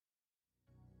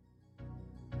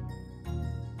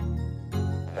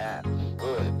bad,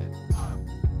 good.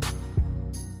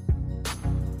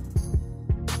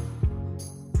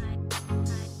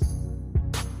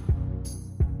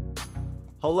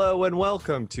 Hello and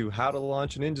welcome to How to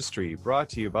Launch an Industry, brought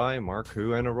to you by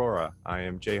Marku and Aurora. I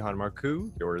am Jehan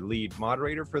Marku, your lead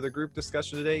moderator for the group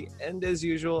discussion today, and as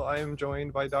usual, I am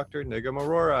joined by Dr. Nigam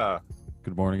Arora.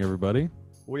 Good morning, everybody.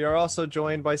 We are also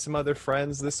joined by some other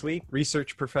friends this week,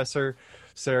 research professor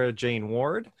Sarah Jane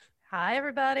Ward. Hi,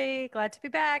 everybody. Glad to be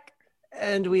back.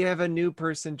 And we have a new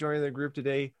person joining the group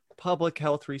today, public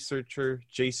health researcher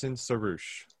Jason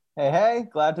Sarouche. Hey,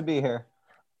 glad to be here.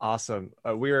 Awesome.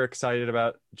 We are excited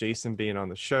about Jason being on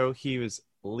the show. He was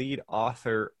lead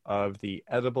author of the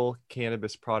edible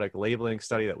cannabis product labeling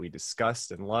study that we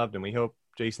discussed and loved. And we hope,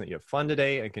 Jason, that you have fun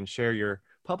today and can share your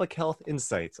public health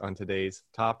insights on today's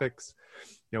topics.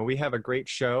 You know, we have a great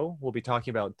show. We'll be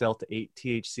talking about Delta-8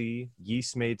 THC,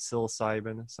 yeast-made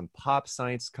psilocybin, some pop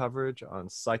science coverage on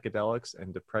psychedelics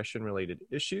and depression-related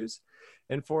issues.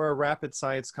 And for a rapid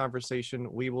science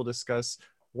conversation, we will discuss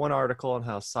one article on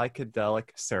how psychedelic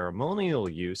ceremonial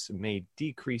use may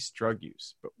decrease drug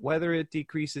use, but whether it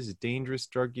decreases dangerous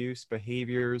drug use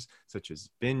behaviors such as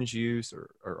binge use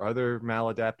or other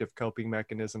maladaptive coping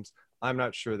mechanisms, I'm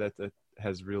not sure that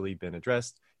has really been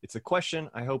addressed. It's a question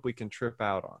I hope we can trip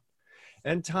out on.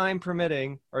 And time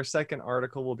permitting, our second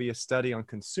article will be a study on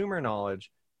consumer knowledge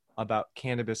about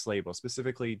cannabis labels.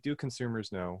 Specifically, do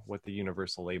consumers know what the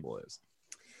universal label is?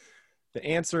 The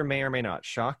answer may or may not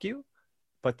shock you,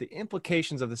 but the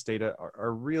implications of this data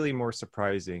are really more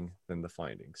surprising than the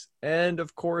findings. And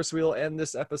of course, we'll end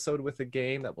this episode with a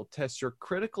game that will test your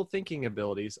critical thinking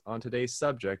abilities on today's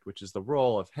subject, which is the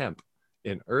role of hemp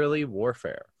in early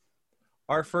warfare.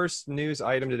 Our first news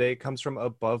item today comes from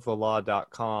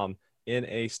AboveTheLaw.com in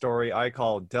a story I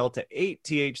call Delta-8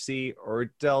 THC or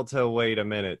Delta Wait a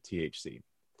Minute THC.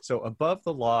 So Above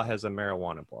the Law has a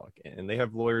marijuana blog, and they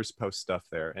have lawyers post stuff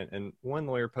there. And one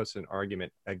lawyer posted an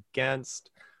argument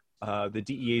against the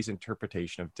DEA's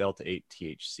interpretation of Delta-8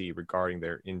 THC regarding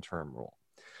their interim rule.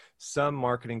 Some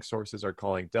marketing sources are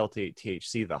calling Delta-8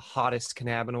 THC the hottest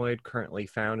cannabinoid currently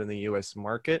found in the U.S.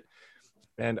 market.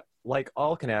 And like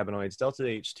all cannabinoids,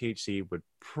 Delta-8 THC would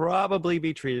probably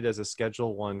be treated as a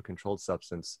Schedule I controlled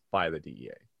substance by the DEA.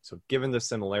 So given the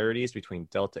similarities between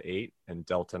Delta-8 and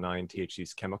Delta-9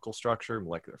 THC's chemical structure,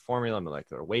 molecular formula,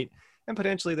 molecular weight, and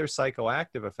potentially their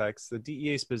psychoactive effects, the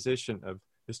DEA's position of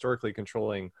historically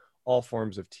controlling all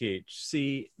forms of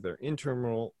THC, their interim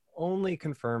rule, only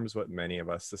confirms what many of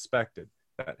us suspected,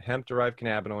 that hemp-derived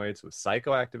cannabinoids with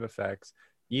psychoactive effects,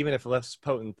 even if less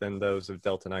potent than those of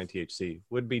Delta-9 THC,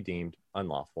 would be deemed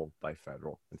unlawful by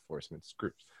federal enforcement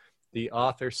groups. The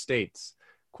author states,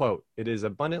 quote, "It is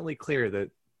abundantly clear that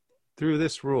through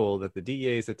this rule that the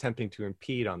DEA is attempting to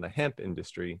impede on the hemp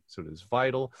industry, so it is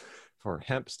vital for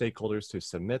hemp stakeholders to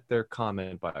submit their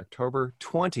comment by October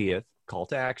 20th, call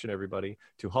to action everybody,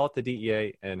 to halt the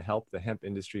DEA and help the hemp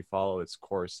industry follow its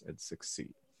course and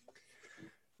succeed."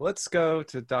 Let's go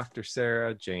to Dr.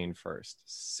 Sarah Jane first.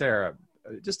 Sarah,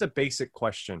 just a basic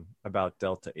question about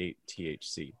Delta-8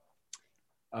 THC.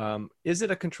 Is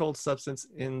it a controlled substance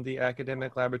in the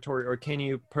academic laboratory, or can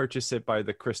you purchase it by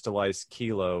the crystallized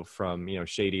kilo from,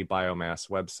 shady biomass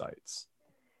websites?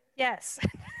 Yes.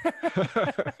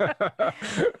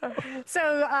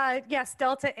 Yes,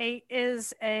 Delta-8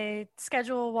 is a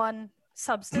Schedule I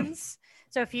substance.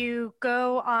 So if you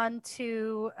go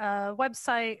onto a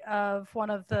website of one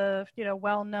of the,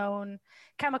 well-known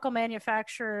chemical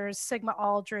manufacturers, Sigma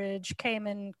Aldrich,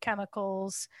 Cayman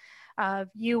Chemicals,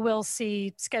 you will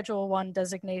see Schedule I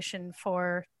designation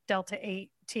for Delta-8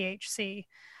 THC.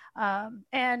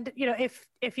 And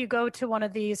if you go to one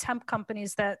of these hemp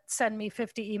companies that send me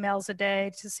 50 emails a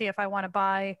day to see if I want to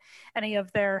buy any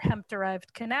of their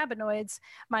hemp-derived cannabinoids,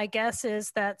 my guess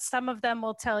is that some of them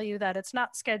will tell you that it's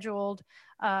not scheduled.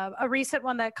 A recent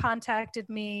one that contacted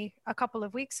me a couple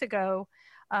of weeks ago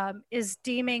is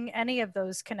deeming any of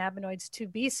those cannabinoids to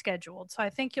be scheduled. So I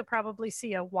think you'll probably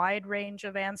see a wide range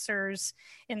of answers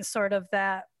in sort of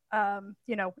that,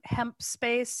 hemp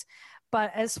space.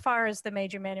 But as far as the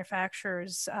major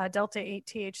manufacturers, Delta-8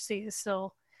 THC is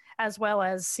still, as well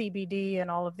as CBD and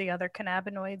all of the other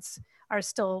cannabinoids, are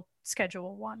still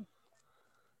Schedule I.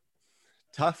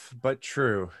 Tough, but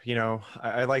true.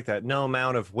 I like that. No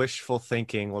amount of wishful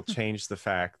thinking will change the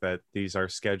fact that these are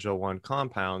Schedule I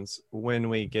compounds when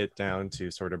we get down to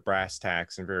sort of brass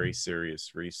tacks and very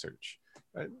serious research.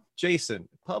 Jason,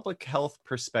 public health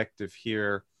perspective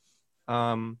here.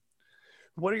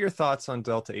 What are your thoughts on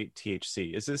Delta-8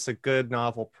 THC? Is this a good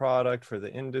novel product for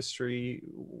the industry?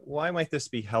 Why might this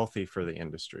be healthy for the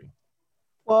industry?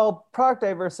 Well, product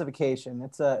diversification,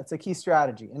 it's a key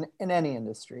strategy in any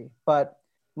industry. But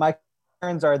my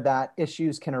concerns are that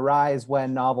issues can arise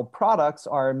when novel products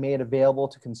are made available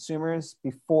to consumers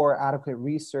before adequate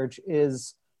research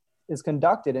is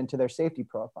conducted into their safety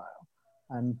profile.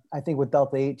 And I think with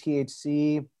Delta 8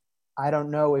 THC, I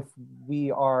don't know if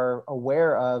we are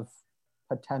aware of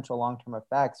potential long-term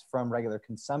effects from regular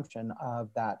consumption of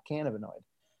that cannabinoid.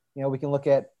 We can look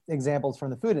at examples from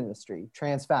the food industry,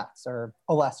 trans fats or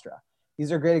Olestra. These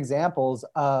are great examples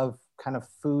of kind of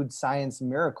food science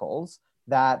miracles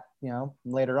that,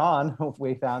 later on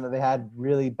we found that they had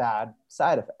really bad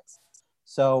side effects.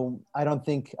 So I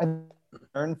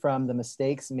learn from the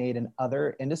mistakes made in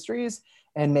other industries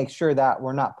and make sure that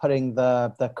we're not putting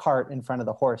the cart in front of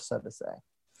the horse, so to say.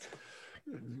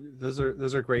 Those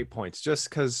are great points. Just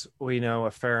because we know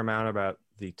a fair amount about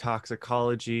the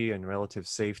toxicology and relative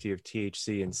safety of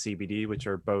THC and CBD, which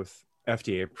are both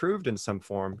FDA approved in some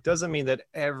form, doesn't mean that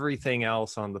everything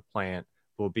else on the plant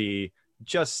will be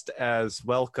just as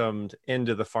welcomed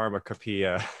into the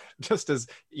pharmacopoeia, just as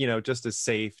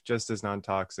safe, just as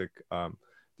non-toxic.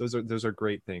 Those are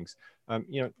great things.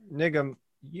 Nigam,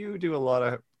 you do a lot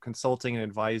of consulting and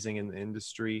advising in the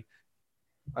industry.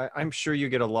 I'm sure you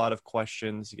get a lot of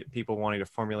questions. You get people wanting to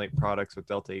formulate products with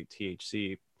Delta 8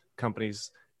 THC,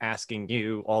 companies asking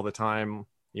you all the time,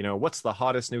 what's the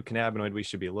hottest new cannabinoid we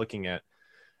should be looking at?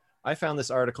 I found this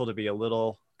article to be a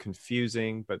little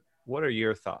confusing, but what are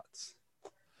your thoughts?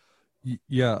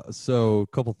 Yeah, so a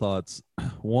couple thoughts.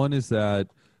 One is that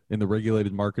in the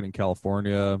regulated market in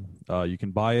California, you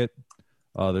can buy it.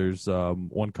 There's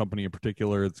one company in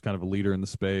particular that's kind of a leader in the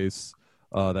space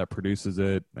that produces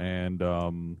it. And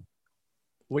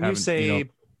when you say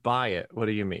buy it, what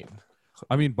do you mean?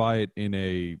 I mean buy it in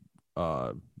a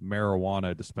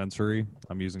marijuana dispensary.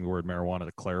 I'm using the word marijuana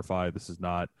to clarify. This is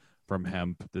not from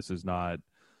hemp. This is not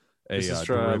a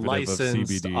derivative licensed of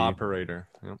CBD operator.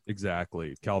 Yep.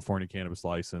 Exactly, California cannabis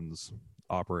license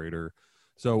operator.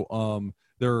 So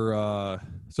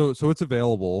so it's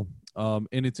available, and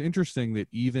it's interesting that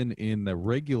even in the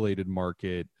regulated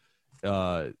market,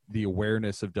 the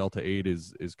awareness of Delta 8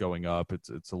 is going up.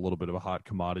 It's a little bit of a hot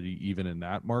commodity even in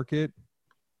that market.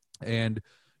 And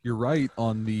you're right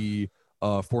on the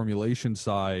formulation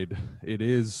side. It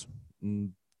is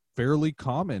fairly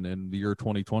common in the year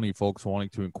 2020, folks wanting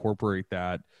to incorporate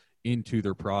that into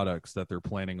their products that they're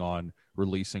planning on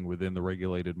releasing within the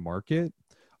regulated market.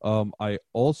 I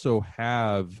also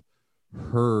have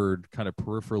heard kind of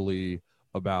peripherally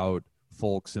about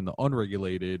folks in the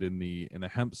unregulated in the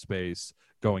hemp space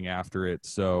going after it.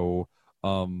 So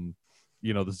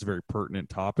this is a very pertinent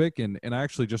topic, and I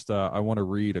actually just I want to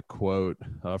read a quote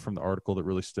from the article that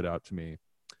really stood out to me.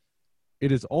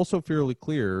 It is also fairly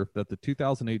clear that the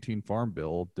 2018 Farm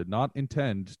Bill did not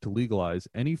intend to legalize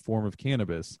any form of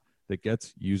cannabis that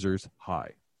gets users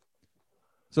high.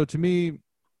 So to me,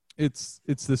 it's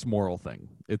this moral thing.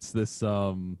 It's this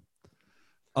I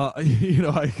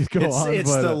could go on.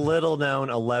 It's the little known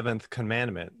 11th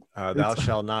commandment. Thou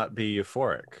shalt not be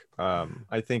euphoric.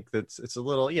 I think that's it's a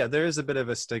little, there is a bit of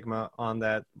a stigma on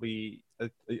that. We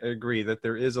agree that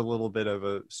there is a little bit of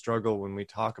a struggle when we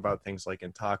talk about things like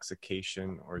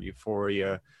intoxication or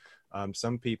euphoria.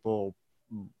 Some people,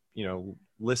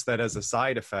 list that as a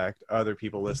side effect. Other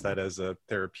people list that as a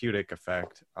therapeutic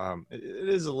effect. It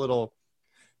is a little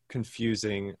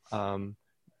confusing. But,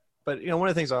 one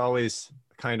of the things I always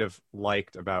kind of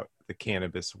liked about the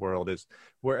cannabis world is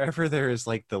wherever there is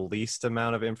like the least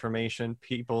amount of information,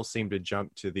 people seem to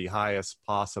jump to the highest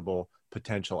possible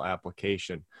potential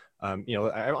application. I'm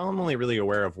only really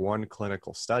aware of one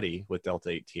clinical study with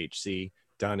Delta 8 THC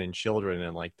done in children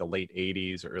in like the late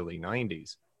 80s or early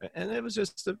 90s. And it was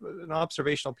just an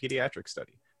observational pediatric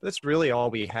study. That's really all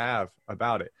we have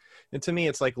about it. And to me,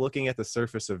 it's like looking at the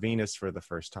surface of Venus for the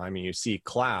first time and you see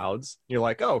clouds. You're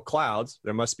like, oh, clouds,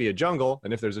 there must be a jungle.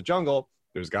 And if there's a jungle,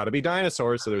 there's got to be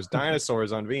dinosaurs. So there's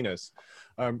dinosaurs on Venus.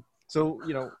 While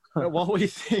we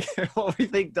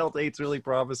think Delta 8's really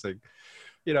promising,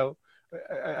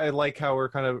 I like how we're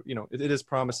kind of, it is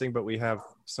promising, but we have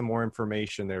some more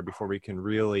information there before we can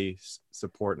really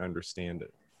support and understand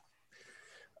it.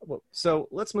 Well, so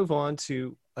let's move on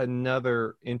to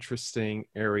another interesting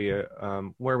area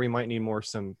where we might need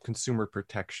some consumer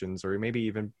protections or maybe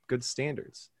even good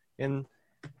standards. And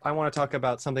I want to talk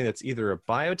about something that's either a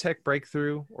biotech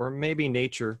breakthrough or maybe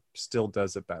nature still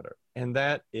does it better. And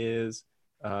that is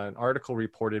an article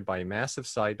reported by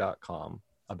MassiveSci.com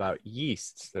about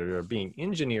yeasts that are being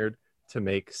engineered to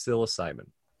make psilocybin.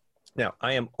 Now,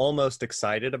 I am almost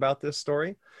excited about this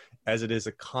story as it is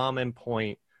a common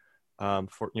point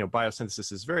for,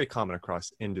 biosynthesis is very common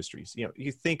across industries.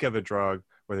 You think of a drug,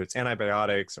 whether it's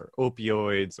antibiotics or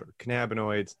opioids or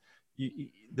cannabinoids,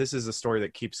 this is a story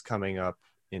that keeps coming up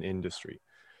in industry.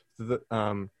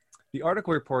 The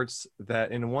article reports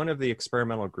that in one of the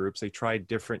experimental groups, they tried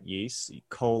different yeasts, E.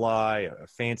 coli, a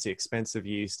fancy expensive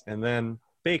yeast, and then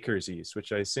baker's yeast,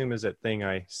 which I assume is that thing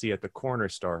I see at the corner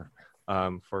store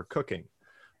for cooking.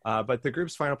 But the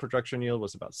group's final production yield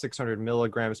was about 600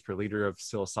 milligrams per liter of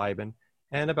psilocybin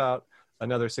and about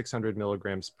another 600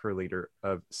 milligrams per liter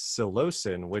of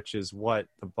psilocin, which is what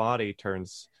the body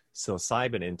turns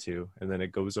psilocybin into, and then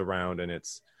it goes around in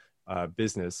its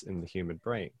business in the human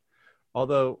brain.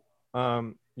 Although,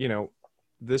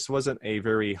 this wasn't a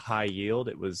very high yield.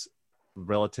 It was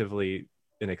relatively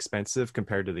inexpensive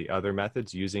compared to the other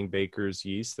methods using baker's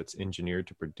yeast that's engineered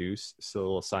to produce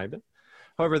psilocybin.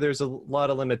 However, there's a lot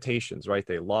of limitations, right?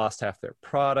 They lost half their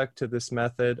product to this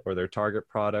method or their target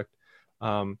product.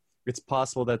 It's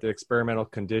possible that the experimental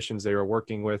conditions they were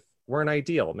working with weren't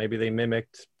ideal. Maybe they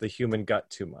mimicked the human gut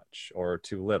too much or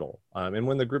too little. And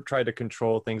when the group tried to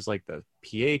control things like the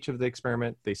pH of the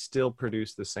experiment, they still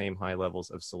produced the same high levels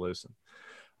of psilocin.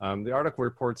 The article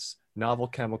reports novel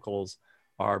chemicals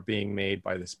are being made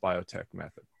by this biotech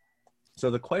method.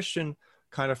 So the question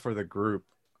kind of for the group,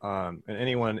 and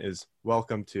anyone is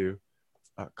welcome to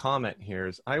comment here,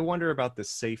 is I wonder about the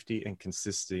safety and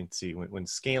consistency when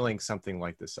scaling something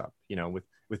like this up,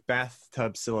 with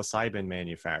bathtub psilocybin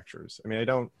manufacturers. I mean, I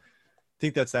don't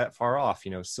think that's that far off.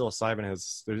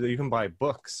 Psilocybin you can buy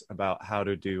books about how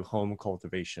to do home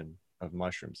cultivation of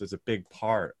mushrooms. It's a big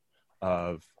part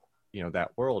of, that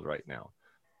world right now.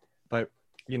 But,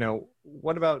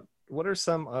 what are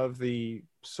some of the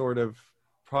sort of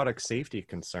product safety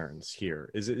concerns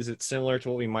here? Is it similar to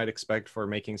what we might expect for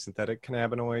making synthetic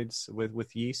cannabinoids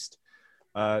with yeast?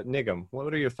 Nigam,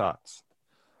 what are your thoughts?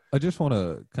 I just want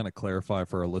to kind of clarify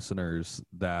for our listeners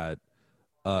that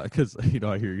because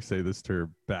I hear you say this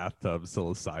term bathtub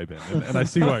psilocybin, and I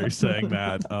see why you're saying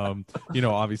that.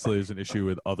 Obviously there's an issue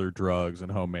with other drugs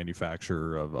and home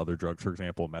manufacture of other drugs, for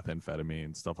example,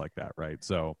 methamphetamine, stuff like that, right?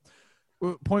 So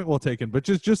point well taken, but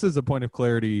just as a point of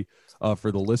clarity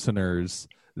for the listeners,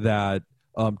 that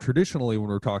traditionally when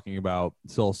we're talking about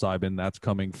psilocybin, that's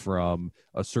coming from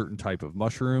a certain type of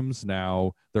mushrooms.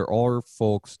 Now, there are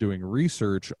folks doing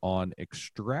research on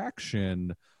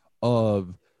extraction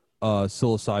of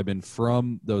psilocybin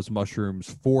from those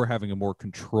mushrooms for having a more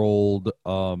controlled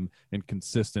and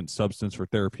consistent substance for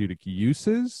therapeutic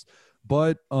uses.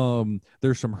 But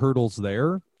there's some hurdles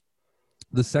there.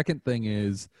 The second thing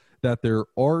is that there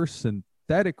are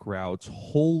synthetic routes,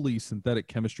 wholly synthetic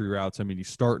chemistry routes. I mean, you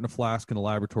start in a flask in a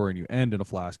laboratory and you end in a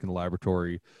flask in a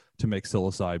laboratory to make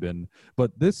psilocybin.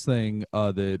 But this thing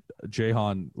that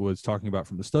Jehan was talking about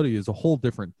from the study is a whole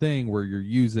different thing where you're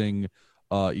using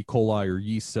E. coli or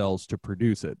yeast cells to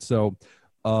produce it. So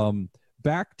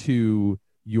back to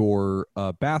your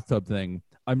bathtub thing,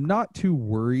 I'm not too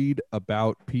worried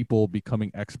about people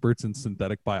becoming experts in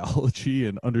synthetic biology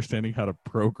and understanding how to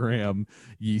program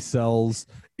yeast cells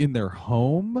in their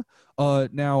home.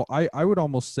 Now, I would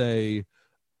almost say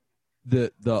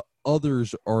that the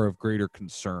others are of greater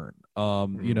concern.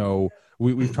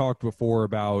 We've talked before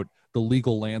about the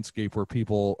legal landscape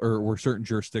where certain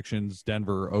jurisdictions,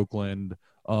 Denver, Oakland,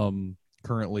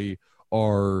 currently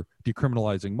are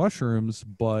decriminalizing mushrooms,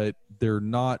 but they're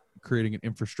not creating an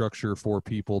infrastructure for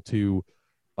people to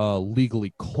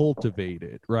legally cultivate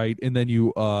it, right? And then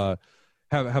you have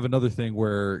another thing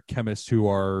where chemists who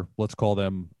are, let's call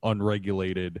them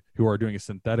unregulated, who are doing a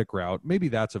synthetic route, maybe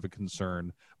that's of a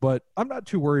concern. But I'm not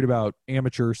too worried about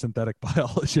amateur synthetic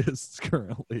biologists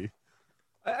currently.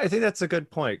 I think that's a good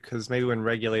point, because maybe when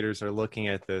regulators are looking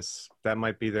at this, that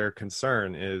might be their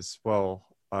concern is, well,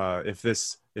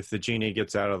 if the genie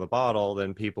gets out of the bottle,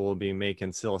 then people will be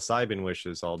making psilocybin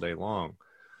wishes all day long.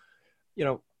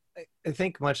 I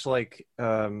think much like,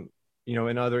 in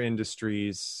other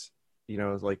industries,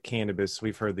 like cannabis,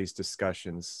 we've heard these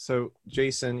discussions. So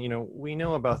Jason, we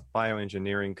know about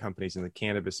bioengineering companies in the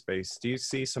cannabis space. Do you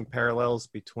see some parallels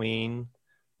between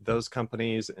those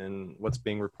companies and what's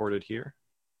being reported here?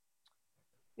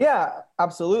 Yeah,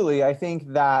 absolutely. I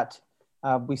think that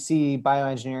we see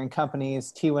bioengineering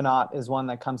companies. Tiwanaut is one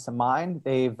that comes to mind.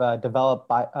 They've developed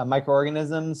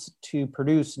microorganisms to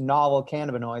produce novel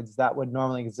cannabinoids that would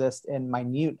normally exist in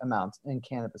minute amounts in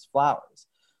cannabis flowers.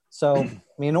 So,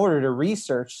 in order to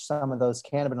research some of those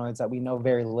cannabinoids that we know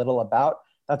very little about,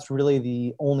 that's really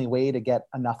the only way to get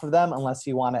enough of them, unless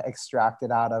you want to extract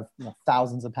it out of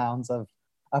thousands of pounds of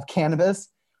cannabis.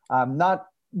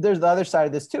 There's the other side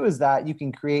of this too, is that you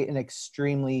can create an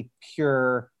extremely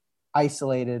pure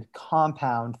isolated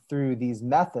compound through these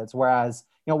methods. Whereas,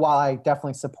 while I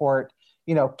definitely support,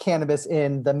 cannabis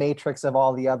in the matrix of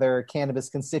all the other cannabis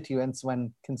constituents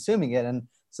when consuming it, and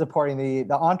supporting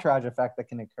the entourage effect that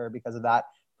can occur because of that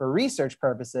for research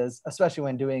purposes, especially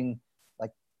when doing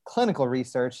like clinical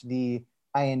research, the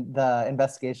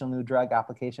investigational new drug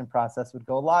application process would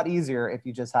go a lot easier if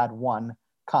you just had one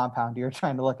compound you're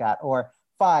trying to look at, or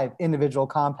 5 individual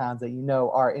compounds that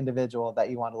are individual that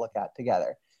you want to look at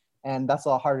together. And that's a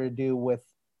lot harder to do with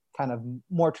kind of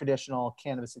more traditional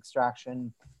cannabis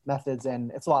extraction methods,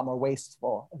 and it's a lot more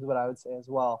wasteful, is what I would say as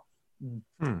well.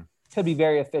 Could be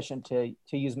very efficient to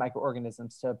use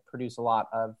microorganisms to produce a lot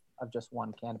of just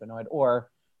one cannabinoid or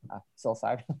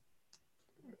psilocybin.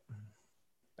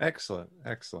 Excellent.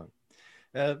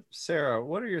 Sarah,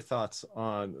 what are your thoughts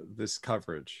on this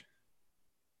coverage?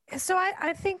 So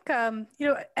I think,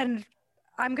 and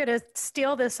I'm going to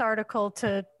steal this article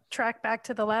to track back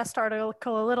to the last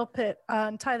article a little bit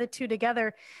and tie the two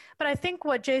together. But I think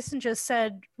what Jason just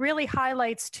said really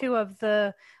highlights 2 of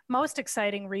the most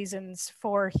exciting reasons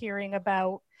for hearing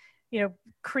about,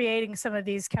 creating some of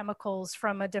these chemicals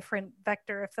from a different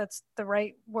vector, if that's the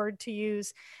right word to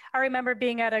use. I remember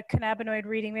being at a cannabinoid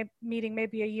meeting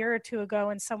maybe a year or 2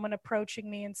 ago, and someone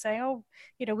approaching me and saying, oh,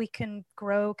 we can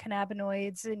grow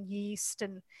cannabinoids in yeast.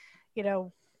 And,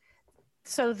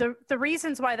 so the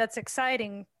reasons why that's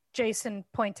exciting, Jason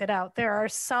pointed out, there are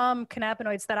some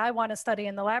cannabinoids that I want to study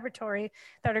in the laboratory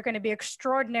that are going to be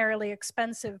extraordinarily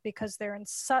expensive because they're in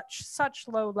such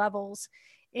low levels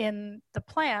in the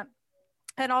plant.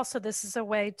 And also, this is a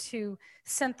way to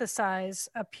synthesize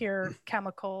a pure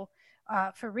chemical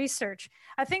for research.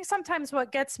 I think sometimes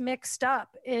what gets mixed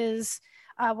up is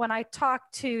when I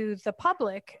talk to the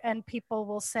public and people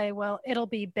will say, well, it'll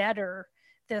be better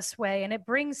this way. And it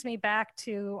brings me back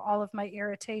to all of my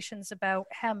irritations about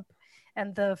hemp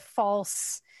and the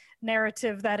false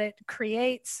narrative that it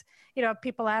creates.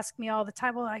 People ask me all the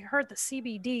time, well, I heard the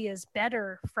CBD is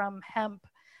better from hemp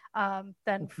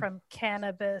than from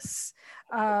cannabis,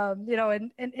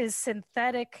 and is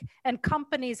synthetic. And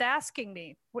companies asking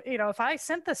me, if I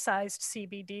synthesized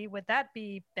CBD, would that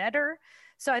be better?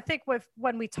 So I think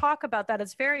when we talk about that,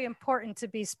 it's very important to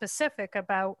be specific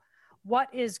about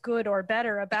what is good or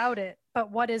better about it,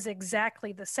 but what is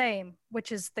exactly the same,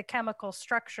 which is the chemical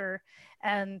structure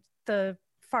and the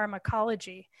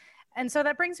pharmacology. And so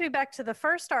that brings me back to the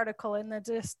first article in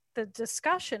the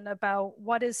discussion about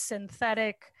what is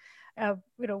synthetic,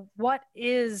 what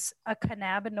is a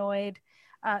cannabinoid.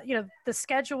 The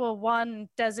Schedule 1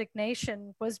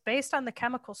 designation was based on the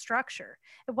chemical structure.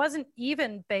 It wasn't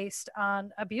even based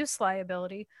on abuse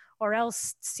liability, or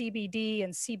else CBD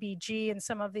and CBG and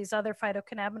some of these other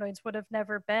phytocannabinoids would have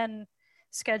never been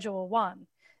Schedule 1.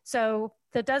 So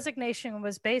the designation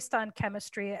was based on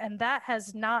chemistry, and that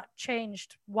has not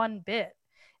changed one bit,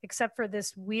 except for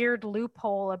this weird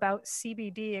loophole about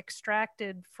CBD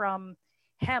extracted from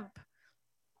hemp.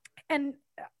 And,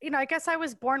 I guess I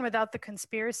was born without the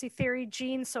conspiracy theory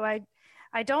gene, so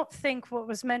I don't think what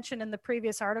was mentioned in the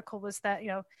previous article was that,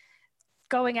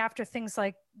 going after things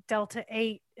like Delta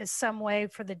 8 is some way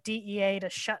for the DEA to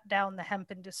shut down the hemp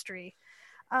industry.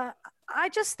 I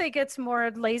just think it's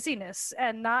more laziness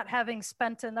and not having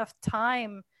spent enough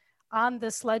time on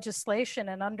this legislation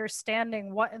and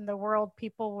understanding what in the world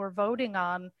people were voting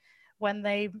on when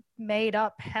they made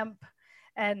up hemp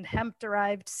and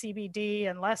hemp-derived CBD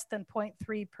and less than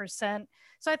 0.3%.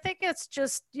 So I think it's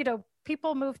just,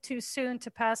 people moved too soon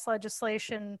to pass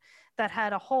legislation that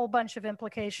had a whole bunch of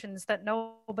implications that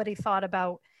nobody thought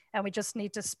about, and we just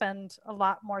need to spend a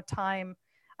lot more time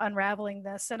unraveling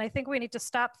this. And I think we need to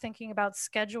stop thinking about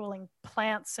scheduling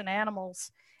plants and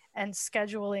animals and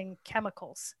scheduling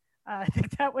chemicals. I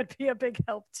think that would be a big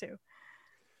help too.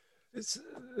 It's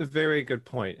a very good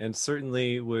point, and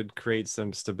certainly would create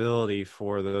some stability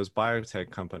for those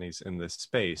biotech companies in this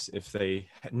space if they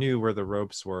knew where the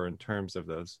ropes were in terms of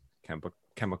those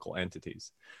chemical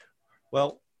entities.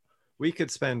 Well, we could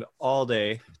spend all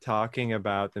day talking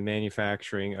about the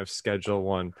manufacturing of Schedule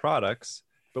 1 products,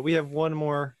 but we have one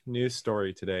more news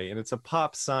story today, and it's a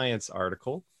Pop Science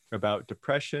article about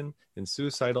depression and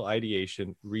suicidal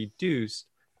ideation reduced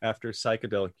after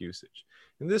psychedelic usage.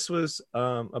 And this was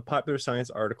a Popular Science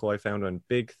article I found on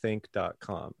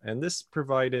bigthink.com. And this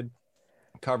provided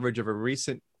coverage of a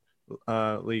recently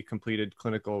completed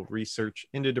clinical research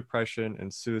into depression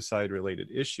and suicide-related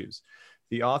issues.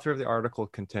 The author of the article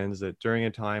contends that during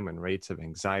a time when rates of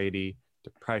anxiety,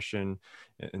 depression,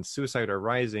 and suicide are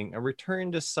rising, a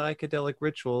return to psychedelic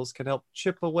rituals can help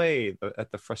chip away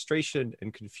at the frustration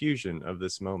and confusion of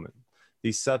this moment.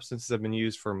 These substances have been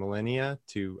used for millennia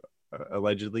to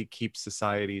allegedly keep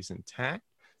societies intact.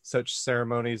 Such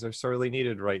ceremonies are sorely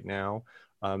needed right now.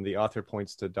 The author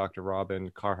points to Dr.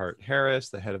 Robin Carhart Harris,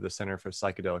 the head of the Center for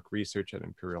Psychedelic Research at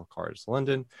Imperial College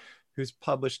London, who's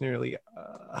published nearly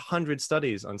 100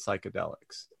 studies on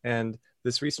psychedelics. And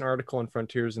this recent article in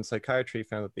Frontiers in Psychiatry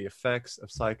found that the effects of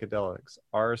psychedelics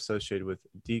are associated with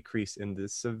decrease in the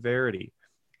severity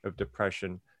of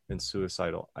depression and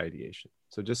suicidal ideation.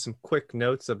 So just some quick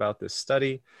notes about this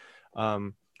study.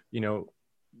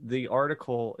 The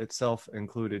article itself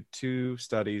included 2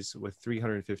 studies with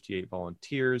 358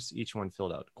 volunteers. Each one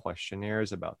filled out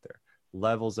questionnaires about their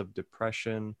levels of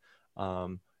depression,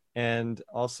 and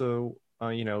also,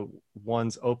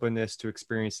 one's openness to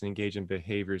experience and engage in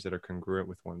behaviors that are congruent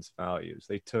with one's values.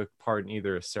 They took part in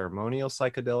either a ceremonial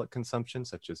psychedelic consumption,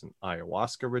 such as an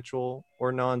ayahuasca ritual,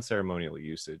 or non-ceremonial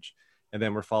usage, and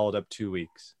then were followed up 2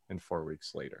 weeks and 4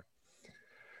 weeks later.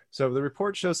 So the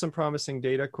report shows some promising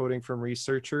data, quoting from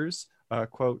researchers,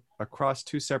 quote, across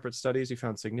 2 separate studies, we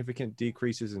found significant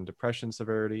decreases in depression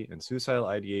severity and suicidal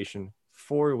ideation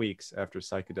 4 weeks after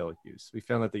psychedelic use. We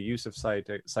found that the use of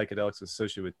psychedelics was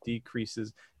associated with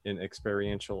decreases in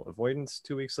experiential avoidance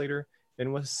 2 weeks later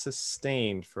and was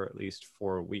sustained for at least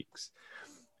 4 weeks.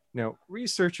 Now,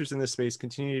 researchers in this space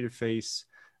continue to face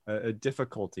a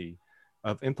difficulty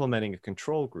of implementing a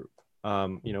control group.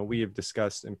 We have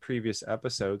discussed in previous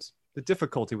episodes the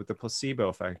difficulty with the placebo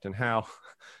effect and how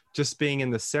just being in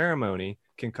the ceremony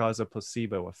can cause a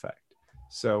placebo effect.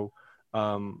 So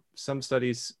some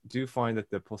studies do find that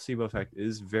the placebo effect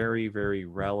is very, very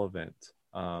relevant.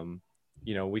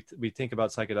 We think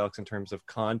about psychedelics in terms of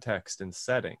context and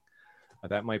setting.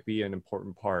 That might be an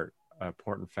important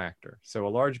factor. So a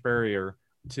large barrier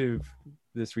to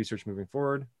this research moving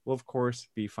forward will, of course,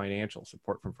 be financial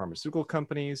support from pharmaceutical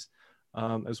companies,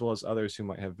 as well as others who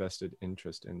might have vested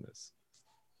interest in this.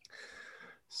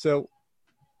 So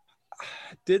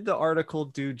did the article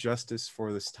do justice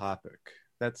for this topic?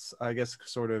 That's, I guess,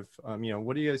 sort of,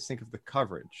 what do you guys think of the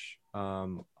coverage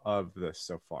of this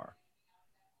so far?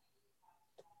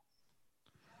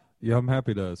 Yeah, I'm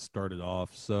happy to start it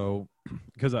off. So,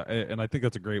 because I think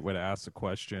that's a great way to ask the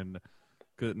question.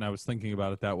 And I was thinking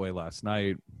about it that way last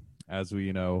night as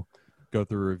we, go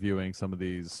through reviewing some of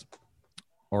these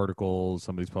articles,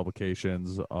 some of these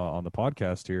publications on the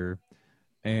podcast here.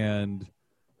 And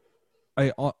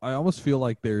I almost feel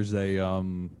like there's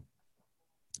an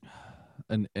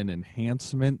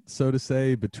enhancement, so to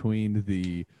say, between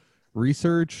the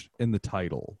research and the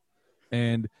title.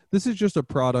 And this is just a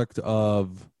product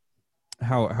of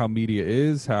how media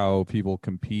is, how people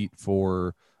compete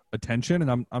for attention.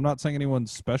 And I'm not saying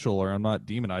anyone's special, or I'm not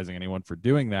demonizing anyone for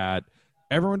doing that.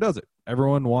 Everyone does it.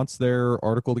 Everyone wants their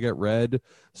article to get read.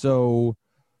 So,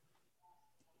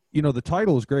 the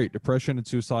title is great. Depression and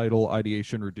suicidal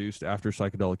ideation reduced after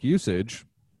psychedelic usage.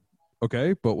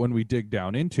 Okay. But when we dig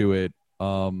down into it,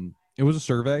 it was a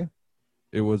survey.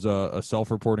 It was a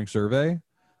self-reporting survey.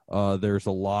 There's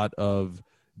a lot of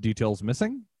details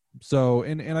missing. So,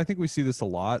 and I think we see this a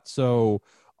lot. So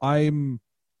I'm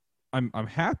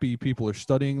happy people are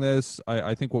studying this.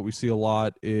 I think what we see a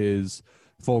lot is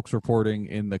folks reporting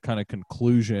in the kind of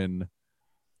conclusion.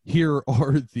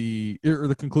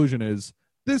 The conclusion is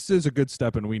this is a good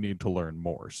step and we need to learn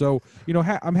more. So,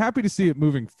 I'm happy to see it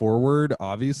moving forward,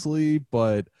 obviously,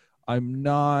 but I'm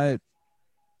not,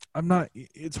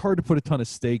 it's hard to put a ton of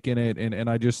stake in it. And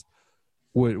I just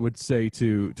would say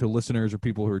to listeners or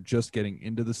people who are just getting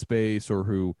into the space or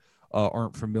who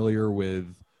aren't familiar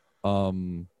with,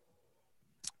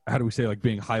 how do we say, like,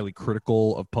 being highly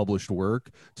critical of published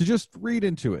work, to just read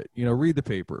into it, read the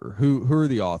paper, who are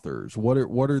the authors,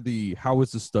 how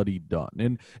is the study done?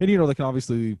 And they can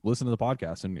obviously listen to the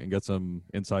podcast and get some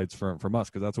insights from us,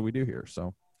 because that's what we do here.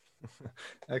 So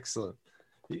excellent.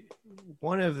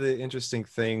 One of the interesting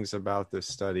things about this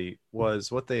study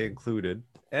was what they included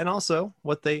and also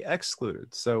what they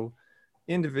excluded. So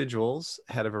individuals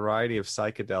had a variety of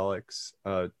psychedelics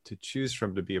to choose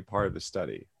from to be a part of the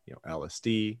study.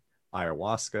 LSD,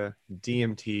 ayahuasca,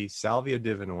 DMT, salvia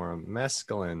divinorum,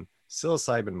 mescaline,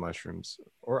 psilocybin mushrooms,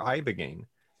 or ibogaine.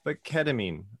 But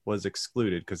ketamine was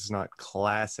excluded because it's not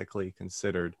classically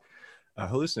considered a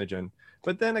hallucinogen.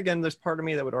 But then again, there's part of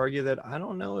me that would argue that I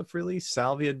don't know if really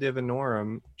salvia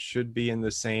divinorum should be in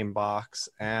the same box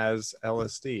as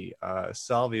LSD.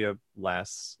 Salvia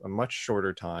lasts a much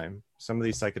shorter time. Some of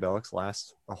these psychedelics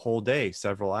last a whole day,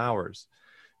 several hours.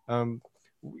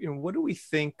 What do we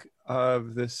think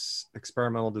of this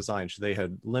experimental design? Should they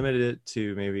have limited it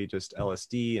to maybe just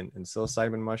LSD and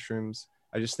psilocybin mushrooms?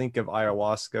 I just think of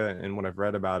ayahuasca, and when I've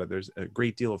read about it, there's a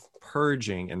great deal of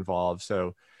purging involved.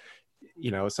 So,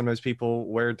 sometimes people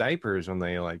wear diapers when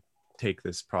they like take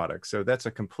this product. So that's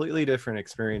a completely different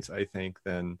experience, I think,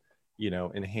 than,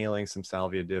 inhaling some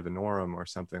Salvia divinorum or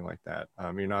something like that.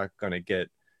 You're not going to get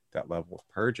that level of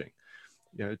purging.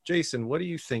 Jason, what do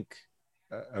you think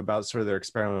about sort of their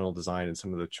experimental design and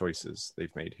some of the choices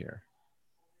they've made here?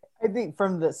 I think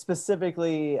from the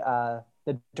specifically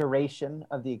the duration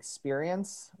of the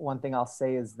experience, one thing I'll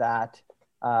say is that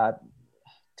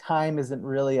time isn't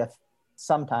really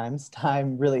sometimes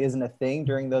time really isn't a thing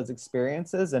during those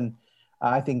experiences. And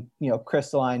I think,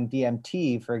 crystalline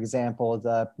DMT, for example, is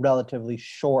a relatively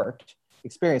short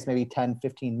experience, maybe 10,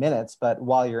 15 minutes, but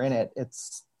while you're in it,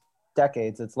 it's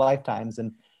decades, it's lifetimes.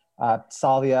 And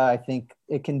salvia, I think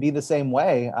it can be the same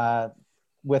way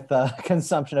with the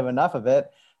consumption of enough of it.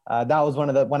 That was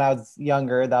when I was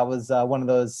younger, that was one of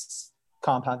those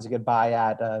compounds you could buy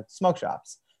at smoke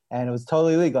shops. And it was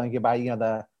totally legal. You could buy,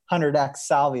 the 100X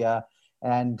salvia.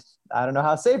 And I don't know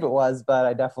how safe it was, but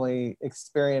I definitely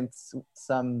experienced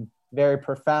some very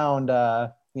profound,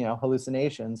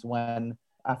 hallucinations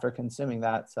after consuming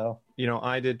that. So,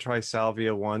 I did try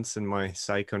salvia once in my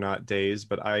psychonaut days,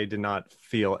 but I did not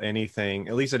feel anything.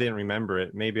 At least I didn't remember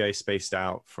it. Maybe I spaced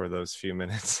out for those few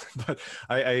minutes, but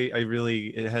I really,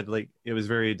 it was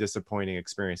very disappointing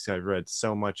experience. I've read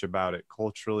so much about it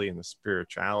culturally and the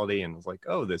spirituality, and was like,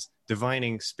 oh, this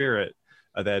divining spirit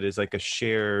that is like a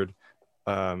shared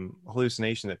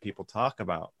hallucination that people talk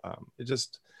about. It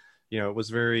just, it was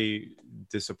very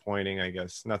disappointing, I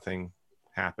guess. Nothing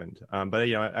happened. But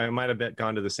I might have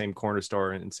gone to the same corner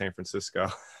store in San Francisco.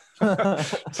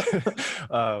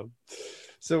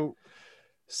 So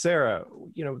Sarah,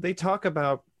 they talk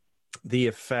about the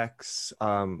effects,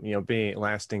 being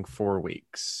lasting 4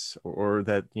 weeks, or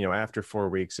that, after 4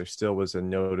 weeks, there still was a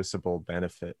noticeable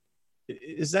benefit.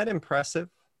 Is that impressive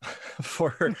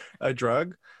for a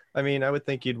drug? I mean, I would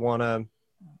think you'd want to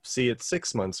see it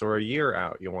 6 months or a year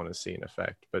out. You want to see an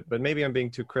effect, but maybe I'm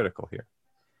being too critical here.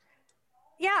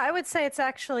 Yeah, I would say it's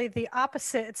actually the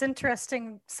opposite. It's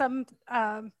interesting. Some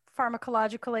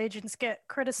pharmacological agents get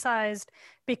criticized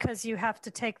because you have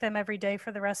to take them every day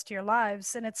for the rest of your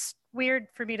lives. And it's weird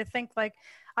for me to think, like,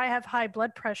 I have high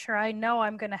blood pressure. I know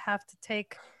I'm going to have to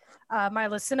take my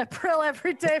lisinopril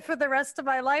every day for the rest of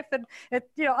my life. And it,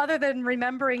 other than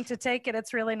remembering to take it,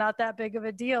 it's really not that big of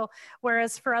a deal.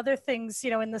 Whereas for other things,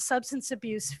 in the substance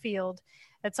abuse field,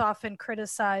 it's often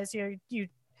criticized.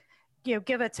 You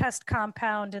give a test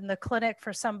compound in the clinic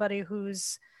for somebody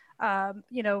who's,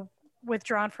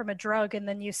 withdrawn from a drug, and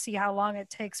then you see how long it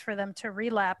takes for them to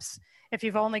relapse if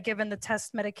you've only given the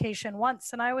test medication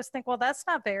once. And I always think, well, that's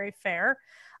not very fair.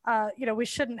 We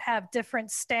shouldn't have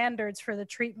different standards for the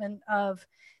treatment of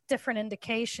different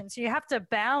indications. You have to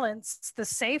balance the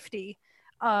safety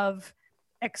of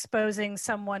exposing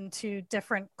someone to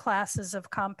different classes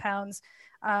of compounds.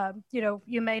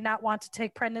 You may not want to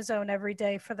take prednisone every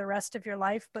day for the rest of your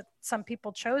life, but some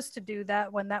people chose to do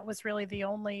that when that was really the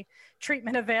only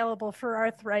treatment available for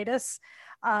arthritis.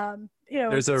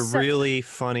 There's a really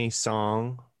funny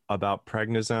song about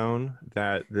prednisone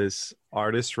that this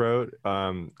artist wrote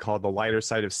called The Lighter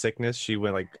Side of Sickness. She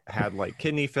had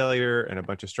kidney failure and a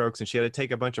bunch of strokes, and she had to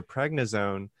take a bunch of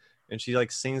prednisone. And she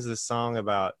sings this song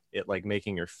about it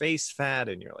making your face fat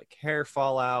and your hair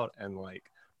fall out and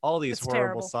all these horrible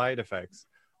terrible side effects.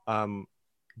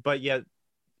 But yet,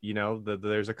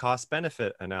 there's a cost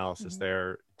benefit analysis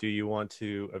there. Do you want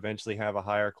to eventually have a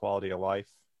higher quality of life?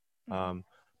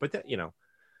 But that,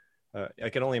 I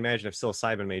can only imagine if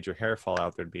psilocybin made your hair fall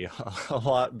out, there'd be a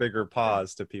lot bigger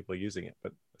pause to people using it.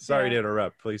 But sorry to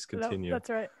interrupt. Please continue. No, that's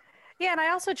right. Yeah, and I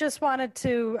also just wanted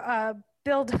to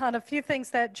build on a few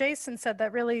things that Jason said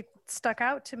that really stuck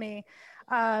out to me.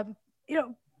 And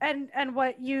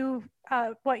what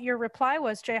your reply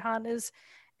was, Jehan, is,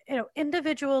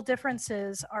 individual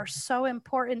differences are so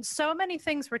important. So many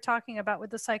things we're talking about with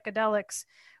the psychedelics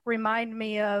remind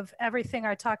me of everything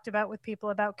I talked about with people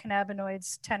about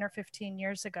cannabinoids 10 or 15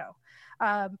 years ago.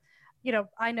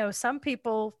 I know some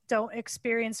people don't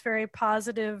experience very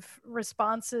positive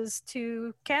responses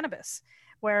to cannabis,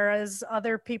 whereas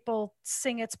other people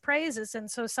sing its praises. And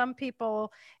so some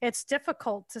people, it's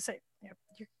difficult to say,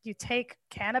 you take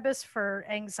cannabis for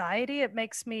anxiety. It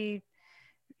makes me,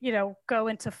 go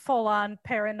into full-on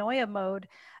paranoia mode.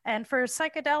 And for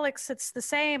psychedelics, it's the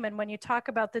same. And when you talk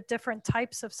about the different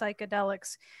types of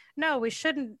psychedelics, no, we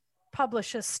shouldn't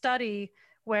publish a study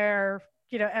where,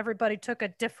 everybody took a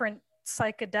different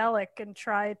psychedelic and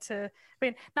tried to,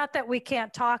 not that we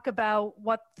can't talk about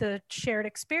what the shared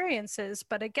experience is,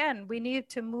 but again, we need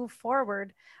to move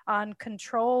forward on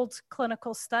controlled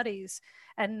clinical studies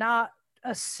and not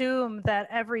assume that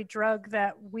every drug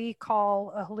that we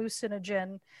call a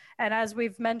hallucinogen, and as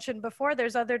we've mentioned before,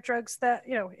 there's other drugs that,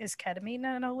 is ketamine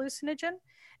an hallucinogen?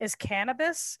 Is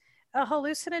cannabis a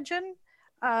hallucinogen?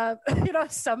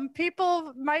 Some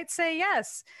people might say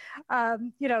yes.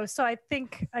 So I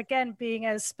think, again, being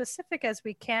as specific as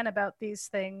we can about these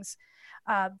things,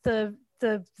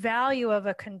 the value of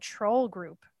a control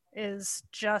group is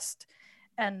just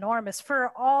enormous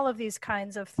for all of these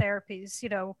kinds of therapies.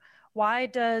 Why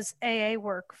does AA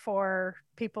work for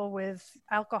people with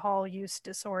alcohol use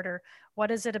disorder?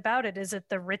 What is it about it? Is it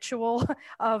the ritual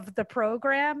of the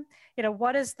program?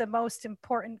 What is the most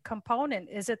important component?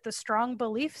 Is it the strong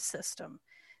belief system?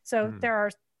 So there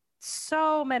are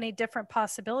so many different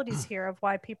possibilities here of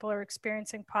why people are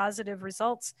experiencing positive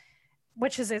results,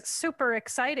 which is super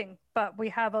exciting, but we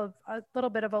have a little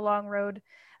bit of a long road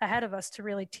ahead of us to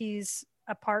really tease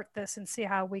apart this and see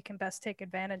how we can best take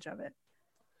advantage of it.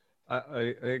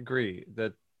 I agree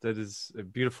that is a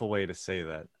beautiful way to say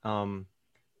that.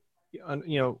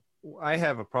 I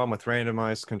have a problem with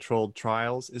randomized controlled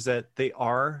trials is that they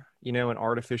are, an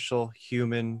artificial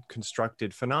human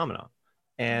constructed phenomena,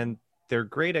 and they're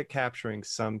great at capturing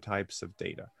some types of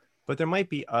data, but there might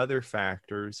be other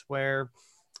factors where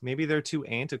maybe they're too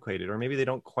antiquated, or maybe they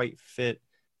don't quite fit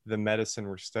the medicine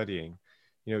we're studying.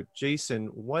 Jason,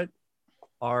 what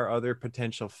are other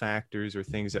potential factors or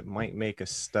things that might make a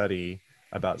study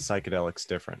about psychedelics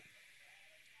different?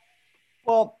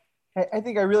 Well, I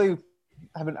think I really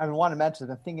want to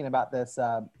mention, I'm thinking about this,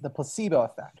 the placebo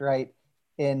effect, right?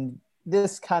 In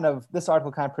this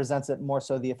article kind of presents it more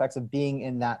so the effects of being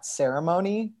in that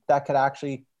ceremony that could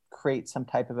actually create some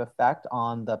type of effect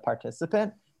on the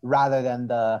participant rather than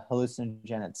the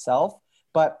hallucinogen itself.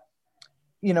 But,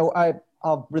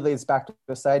 I'll relate this back to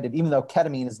what I did. Even though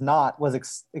ketamine was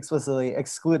explicitly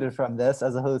excluded from this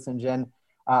as a hallucinogen,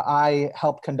 I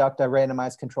helped conduct a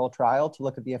randomized controlled trial to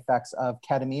look at the effects of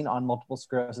ketamine on multiple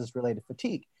sclerosis-related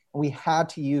fatigue. And we had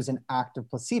to use an active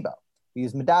placebo. We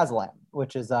used midazolam,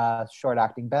 which is a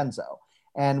short-acting benzo.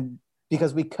 And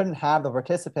because we couldn't have the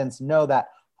participants know that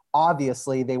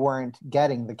obviously they weren't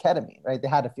getting the ketamine, right? They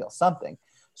had to feel something.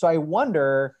 So I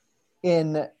wonder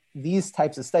in these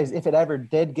types of studies, if it ever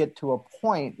did get to a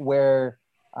point where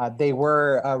they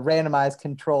were a randomized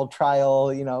controlled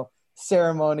trial,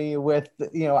 ceremony with,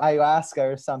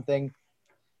 ayahuasca or something,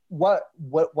 what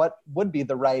would be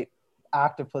the right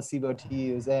active placebo to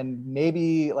use? And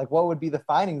maybe what would be the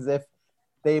findings if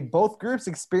both groups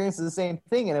experienced the same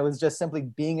thing and it was just simply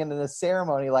being in a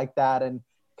ceremony like that, and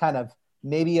kind of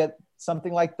maybe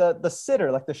something like the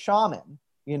sitter, like the shaman,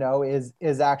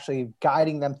 is actually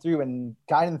guiding them through an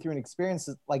experience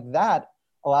like that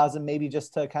allows them maybe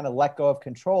just to kind of let go of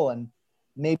control, and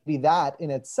maybe that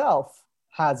in itself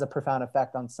has a profound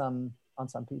effect on some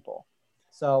people.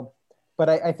 So, but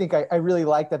I think I really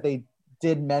like that they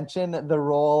did mention the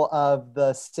role of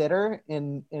the sitter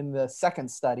in the second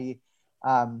study,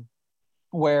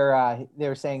 where they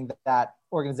were saying that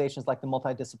organizations like the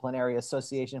Multidisciplinary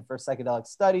Association for Psychedelic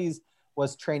Studies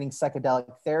was training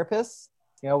psychedelic therapists,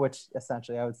 which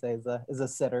essentially I would say is a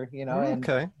sitter, and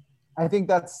okay. I think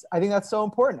that's so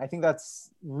important. I think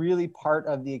that's really part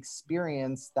of the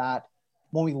experience, that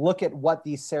when we look at what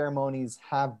these ceremonies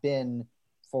have been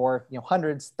for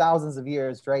hundreds, thousands of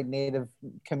years, right? Native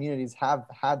communities have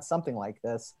had something like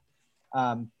this.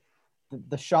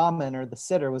 The shaman or the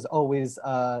sitter was always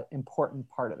an important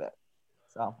part of it.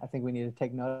 So I think we need to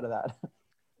take note of that.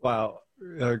 Wow.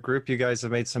 Group, you guys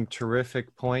have made some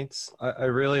terrific points. I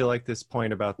really like this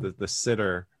point about the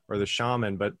sitter or the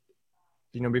shaman, but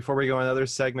before we go on another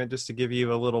segment, just to give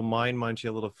you a little mind munchie,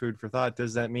 a little food for thought,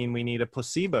 does that mean we need a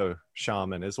placebo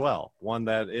shaman as well? One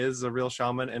that is a real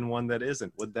shaman and one that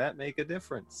isn't. Would that make a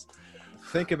difference?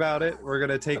 Think about it. We're going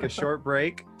to take a short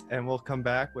break and we'll come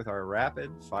back with our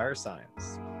rapid fire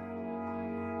science.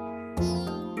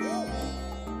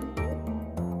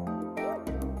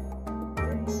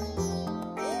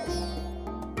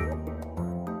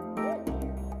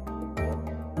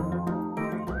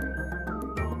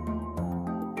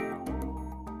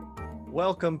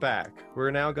 Welcome back.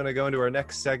 We're now going to go into our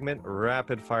next segment,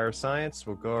 Rapid Fire Science.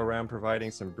 We'll go around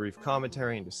providing some brief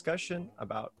commentary and discussion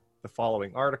about the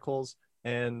following articles,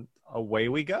 and away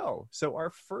we go. So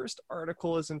our first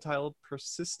article is entitled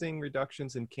Persisting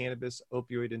Reductions in Cannabis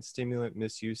Opioid and Stimulant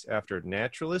Misuse After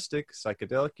Naturalistic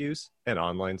Psychedelic Use, an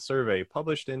online survey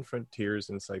published in Frontiers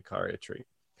in Psychiatry.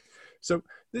 So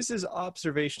this is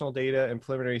observational data, and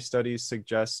preliminary studies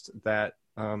suggest that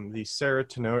the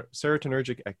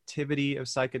serotonergic activity of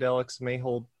psychedelics may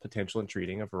hold potential in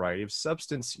treating a variety of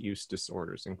substance use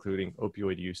disorders, including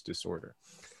opioid use disorder.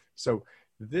 So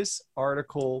This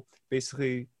article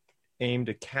basically aimed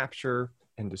to capture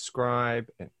and describe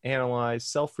and analyze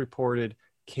self-reported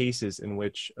cases in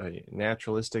which a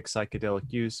naturalistic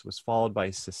psychedelic use was followed by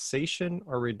cessation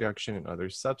or reduction in other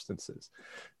substances.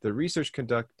 The research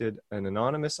conducted an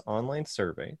anonymous online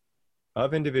survey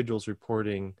of individuals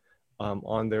reporting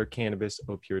on their cannabis,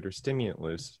 opioid, or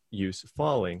stimulant use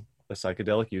following a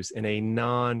psychedelic use in a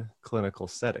non-clinical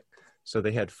setting. So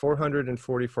they had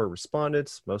 444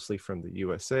 respondents, mostly from the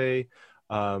USA.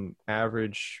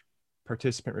 Average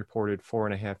participant reported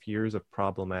 4.5 years of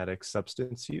problematic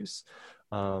substance use.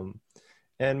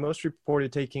 And most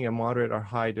reported taking a moderate or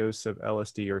high dose of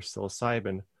LSD or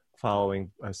psilocybin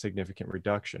following a significant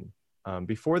reduction.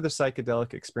 Before the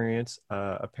psychedelic experience,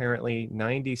 apparently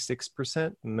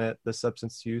 96% met the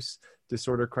substance use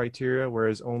disorder criteria,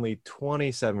 whereas only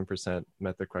 27%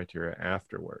 met the criteria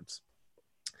afterwards.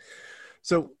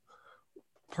 So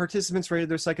participants rated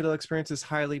their psychedelic experience as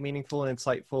highly meaningful and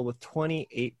insightful, with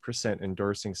 28%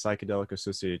 endorsing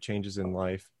psychedelic-associated changes in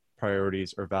life,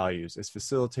 priorities, or values as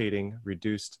facilitating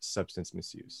reduced substance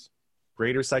misuse.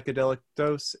 Greater psychedelic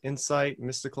dose, insight,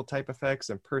 mystical type effects,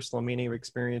 and personal meaning of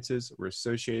experiences were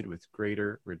associated with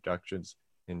greater reductions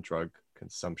in drug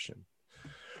consumption.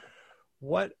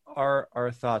 What are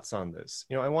our thoughts on this?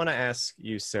 I want to ask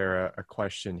you, Sarah, a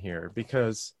question here,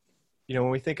 because when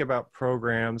we think about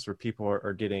programs where people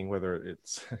are getting, whether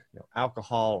it's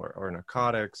alcohol or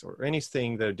narcotics or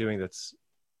anything they're doing that's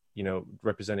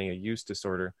representing a use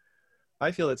disorder,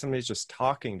 I feel that somebody's just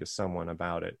talking to someone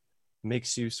about it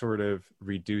makes you sort of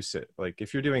reduce it. Like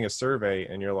if you're doing a survey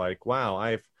and you're like, wow,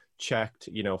 I've checked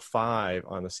 5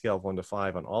 on the scale of 1 to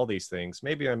 5 on all these things,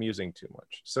 maybe I'm using too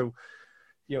much. So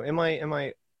am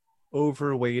I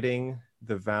overweighting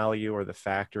the value or the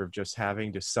factor of just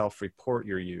having to self-report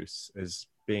your use as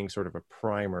being sort of a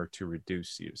primer to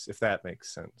reduce use, if that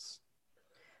makes sense?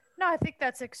 No, I think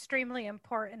that's extremely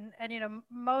important. And,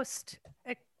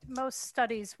 most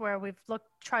studies where we've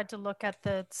tried to look at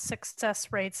the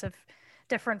success rates of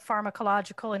different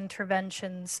pharmacological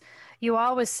interventions, you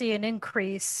always see an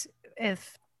increase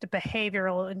if the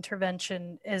behavioral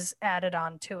intervention is added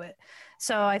on to it.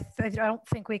 So I don't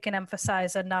think we can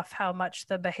emphasize enough how much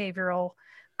the behavioral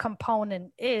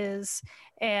component is.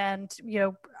 And,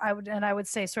 I would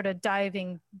say sort of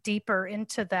diving deeper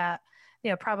into that,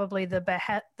 probably the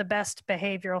best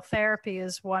behavioral therapy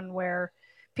is one where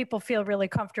people feel really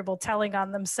comfortable telling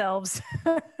on themselves.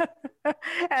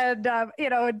 And,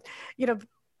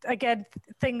 again,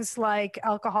 things like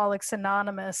Alcoholics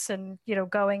Anonymous and,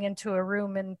 going into a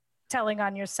room and telling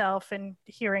on yourself and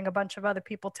hearing a bunch of other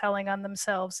people telling on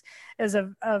themselves is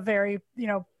a very,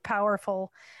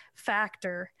 powerful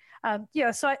factor.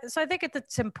 So I think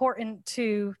it's important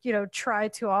to, try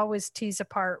to always tease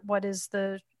apart what is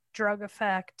the drug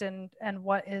effect and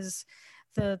what is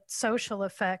the social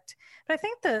effect. But I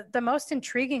think the most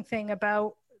intriguing thing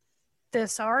about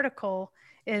this article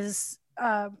is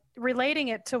relating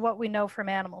it to what we know from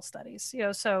animal studies.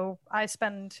 So I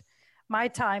spend my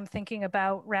time thinking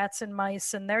about rats and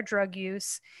mice and their drug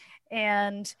use,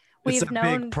 and it's a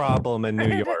big problem in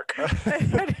New York.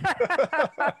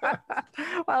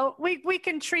 Well, we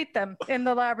can treat them in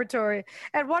the laboratory.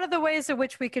 And one of the ways in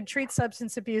which we can treat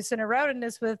substance abuse in a rodent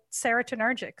is with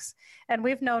serotonergics. And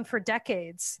we've known for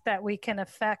decades that we can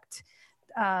affect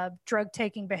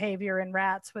drug-taking behavior in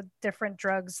rats with different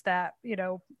drugs that,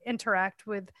 interact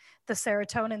with the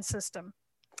serotonin system.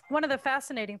 One of the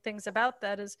fascinating things about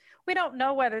that is we don't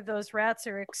know whether those rats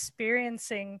are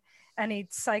experiencing any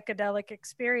psychedelic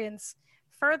experience.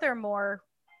 Furthermore,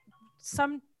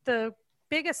 the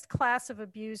biggest class of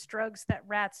abused drugs that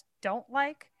rats don't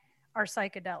like are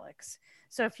psychedelics.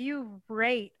 So if you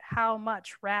rate how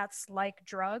much rats like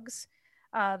drugs,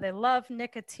 they love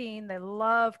nicotine, they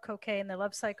love cocaine, they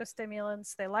love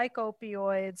psychostimulants, they like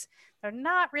opioids. They're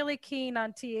not really keen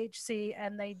on THC,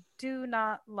 and they do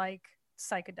not like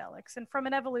psychedelics. And from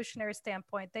an evolutionary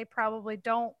standpoint, they probably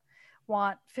don't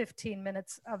want 15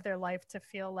 minutes of their life to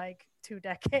feel like 2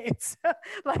 decades,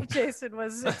 like Jason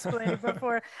was explaining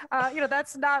before.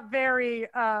 That's not very,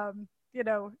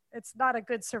 it's not a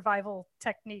good survival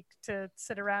technique to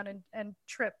sit around and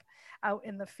trip out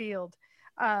in the field.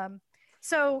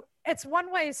 So it's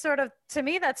one way, sort of, to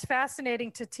me, that's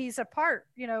fascinating to tease apart.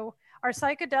 Are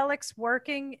psychedelics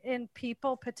working in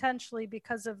people potentially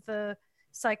because of the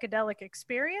psychedelic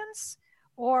experience,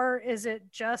 or is it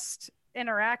just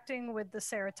interacting with the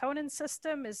serotonin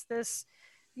system? Is this,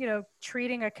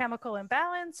 treating a chemical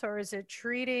imbalance, or is it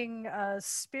treating a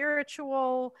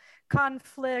spiritual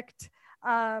conflict?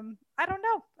 I don't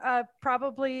know.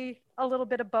 Probably a little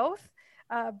bit of both.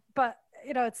 But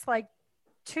it's like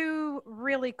two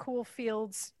really cool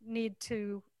fields need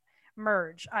to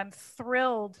merge. I'm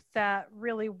thrilled that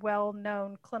really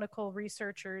well-known clinical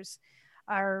researchers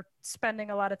are spending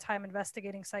a lot of time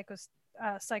investigating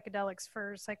psychedelics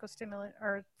for psychostimulant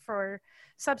or for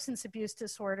substance abuse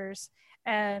disorders.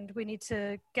 And we need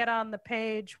to get on the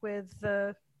page with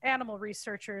the animal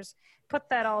researchers, put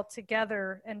that all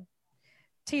together and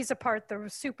tease apart the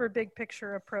super big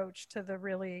picture approach to the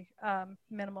really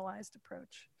minimalized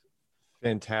approach.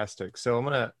 Fantastic. So I'm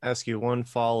going to ask you one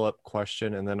follow-up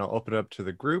question, and then I'll open it up to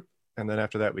the group. And then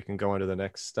after that, we can go into the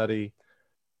next study.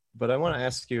 But I want to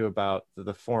ask you about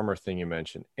the former thing you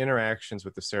mentioned, interactions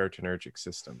with the serotonergic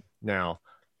system. Now,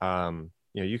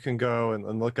 you can go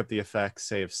and look up the effects,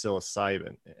 say, of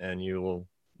psilocybin, and you will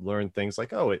learn things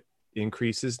like, oh, it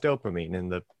increases dopamine in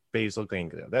the basal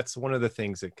ganglia. That's one of the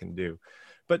things it can do.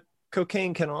 But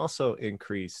cocaine can also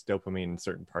increase dopamine in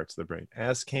certain parts of the brain,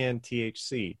 as can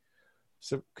THC.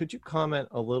 So could you comment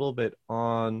a little bit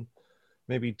on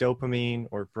maybe dopamine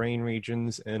or brain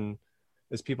regions, and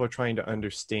as people are trying to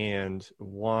understand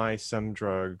why some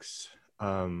drugs,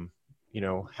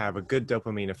 have a good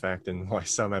dopamine effect and why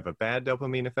some have a bad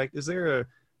dopamine effect? Is there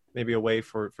maybe a way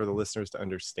for the listeners to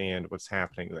understand what's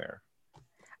happening there?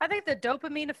 I think the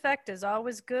dopamine effect is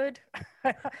always good.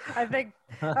 I think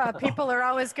people are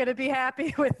always going to be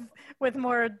happy with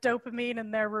more dopamine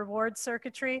in their reward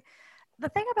circuitry. The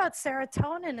thing about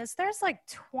serotonin is there's like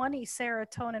 20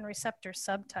 serotonin receptor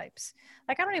subtypes.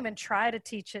 Like, I don't even try to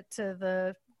teach it to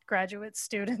the graduate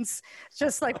students.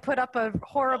 Just like put up a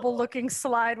horrible looking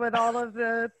slide with all of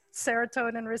the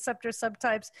serotonin receptor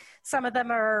subtypes. Some of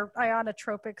them are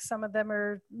ionotropic, some of them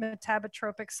are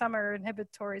metabotropic, some are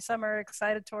inhibitory, some are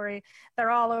excitatory.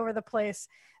 They're all over the place.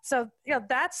 So,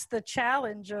 that's the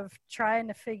challenge of trying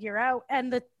to figure out.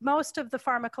 And most of the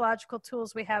pharmacological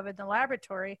tools we have in the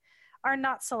laboratory are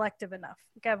not selective enough.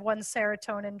 We have one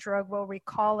serotonin drug where we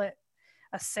call it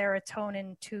a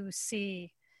serotonin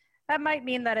 2C. That might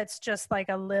mean that it's just like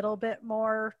a little bit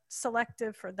more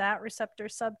selective for that receptor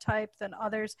subtype than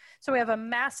others. So we have a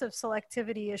massive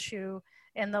selectivity issue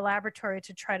in the laboratory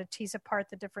to try to tease apart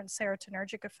the different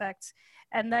serotonergic effects.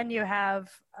 And then you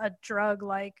have a drug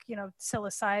like,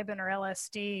 psilocybin or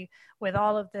LSD with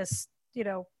all of this,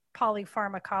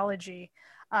 polypharmacology.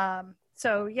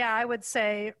 So yeah, I would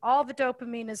say all the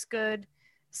dopamine is good.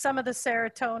 Some of the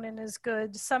serotonin is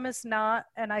good, some is not.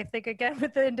 And I think, again,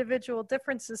 with the individual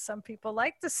differences, some people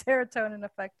like the serotonin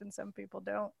effect and some people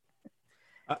don't.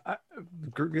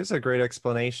 This is a great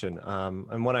explanation.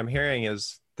 And what I'm hearing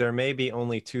is there may be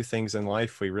only two things in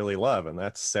life we really love, and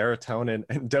that's serotonin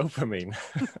and dopamine.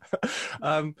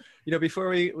 Before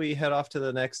we head off to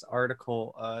the next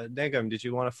article, Negum, did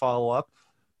you want to follow up?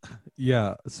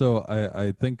 Yeah, so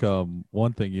I think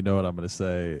one thing, what I'm going to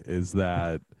say is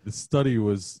that the study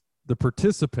the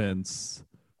participants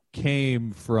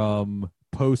came from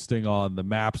posting on the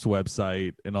MAPS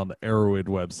website and on the Arrowhead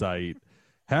website,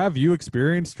 have you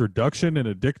experienced reduction in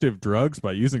addictive drugs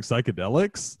by using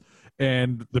psychedelics?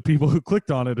 And the people who clicked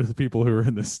on it are the people who are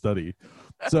in this study.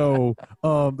 So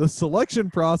the selection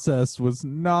process was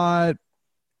not...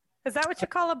 Is that what you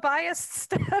call a biased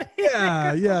study?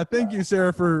 Yeah. Thank you,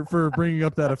 Sarah, for bringing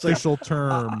up that official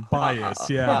term, bias.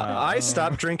 Yeah. I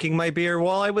stopped drinking my beer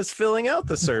while I was filling out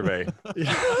the survey.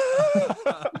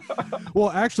 Well,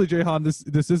 actually, Jehan,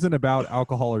 this isn't about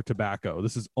alcohol or tobacco.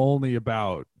 This is only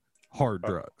about hard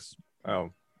drugs. Oh.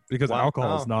 Because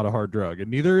alcohol is not a hard drug, and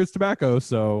neither is tobacco,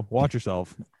 so watch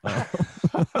yourself.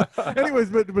 Anyways,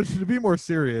 but to be more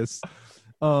serious,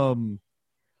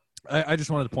 I just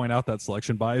wanted to point out that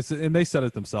selection bias, and they said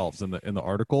it themselves in the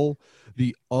article.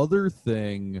 The other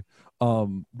thing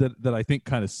that I think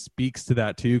kind of speaks to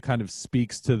that too, kind of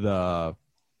speaks to the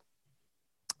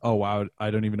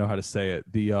I don't even know how to say it.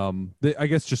 I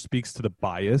guess just speaks to the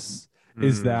bias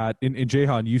is that in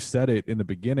Jehan, you said it in the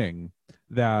beginning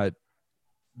that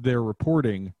they're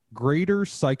reporting greater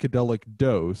psychedelic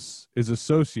dose is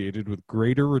associated with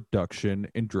greater reduction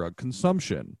in drug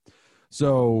consumption.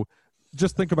 So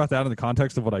just think about that in the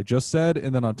context of what I just said.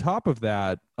 And then on top of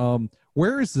that,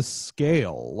 where is the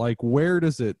scale? Like, where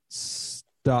does it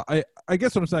stop? I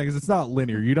guess what I'm saying is it's not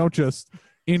linear. You don't just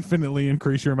infinitely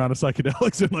increase your amount of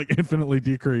psychedelics and like infinitely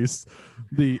decrease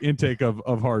the intake of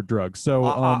hard drugs. So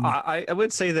I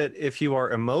would say that if you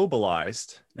are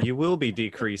immobilized, you will be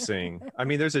decreasing. I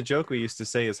mean, there's a joke we used to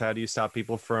say is, how do you stop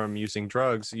people from using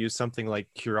drugs? Use something like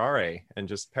curare and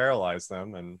just paralyze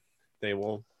them, and they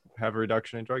will have a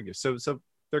reduction in drug use. So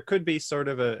there could be sort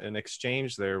of an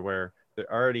exchange there where they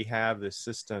already have this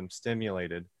system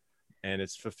stimulated and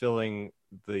it's fulfilling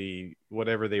the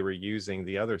whatever they were using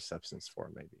the other substance for,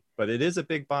 maybe. But it is a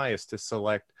big bias to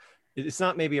select. It's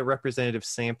not maybe a representative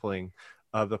sampling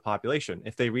of the population.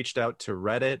 If they reached out to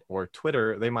Reddit or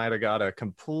Twitter, they might have got a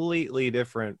completely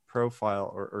different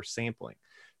profile or sampling.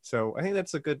 So I think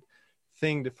that's a good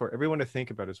thing for everyone to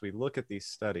think about as we look at these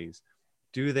studies.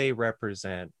 Do they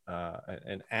represent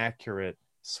an accurate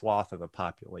swath of the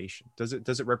population? Does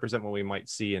it represent what we might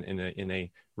see in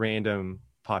a random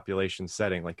population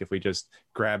setting? Like if we just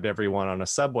grabbed everyone on a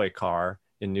subway car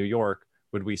in New York,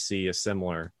 would we see a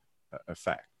similar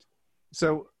effect?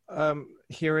 So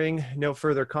hearing no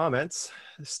further comments,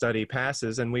 the study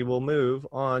passes, and we will move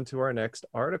on to our next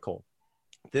article.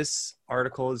 This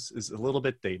article is a little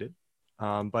bit dated,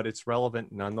 but it's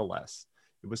relevant nonetheless.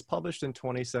 It was published in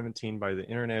 2017 by the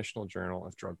International Journal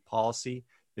of Drug Policy.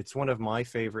 It's one of my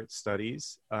favorite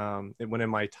studies. It went in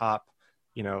my top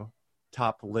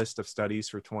list of studies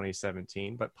for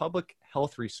 2017, but public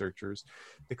health researchers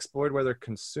explored whether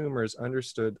consumers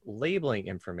understood labeling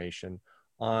information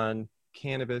on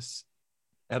cannabis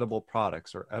edible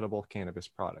products or edible cannabis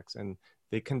products. And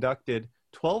they conducted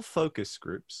 12 focus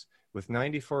groups with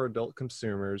 94 adult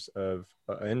consumers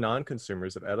and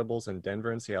non-consumers of edibles in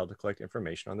Denver and Seattle to collect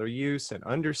information on their use and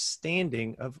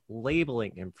understanding of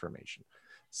labeling information.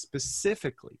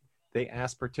 Specifically, they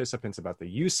asked participants about the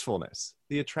usefulness,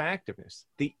 the attractiveness,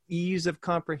 the ease of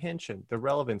comprehension, the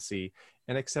relevancy,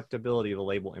 and acceptability of the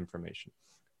label information.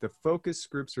 The focus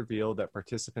groups revealed that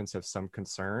participants have some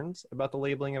concerns about the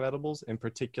labeling of edibles. In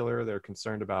particular, they're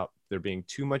concerned about there being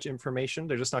too much information.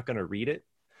 They're just not going to read it,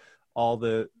 all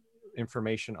the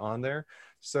information on there.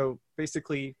 So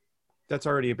basically, that's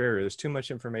already a barrier. There's too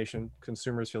much information.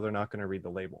 Consumers feel they're not going to read the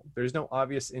label. There's no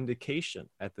obvious indication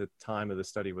at the time of the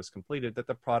study was completed that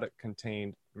the product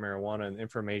contained marijuana, and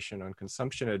information on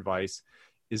consumption advice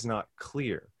is not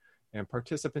clear. And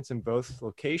participants in both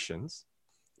locations,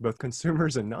 both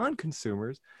consumers and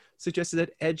non-consumers, suggested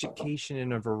that education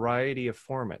in a variety of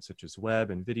formats, such as web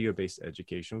and video-based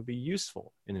education, would be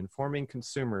useful in informing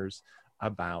consumers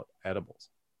about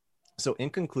edibles. So in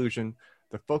conclusion,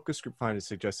 the focus group findings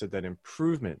suggested that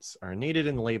improvements are needed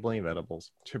in labeling of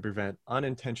edibles to prevent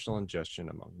unintentional ingestion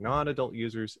among non-adult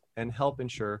users and help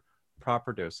ensure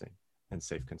proper dosing and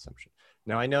safe consumption.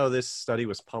 Now, I know this study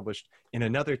was published in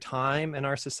another time in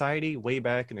our society, way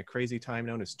back in a crazy time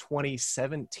known as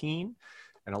 2017,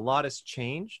 and a lot has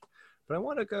changed. But I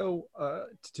want to go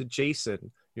to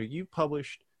Jason. You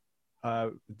published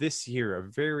this year,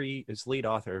 as lead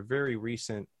author, a very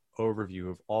recent overview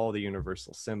of all the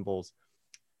universal symbols.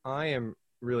 I am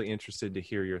really interested to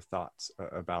hear your thoughts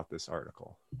about this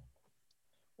article.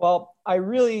 Well, I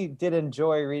really did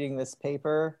enjoy reading this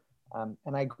paper, and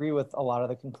I agree with a lot of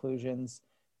the conclusions.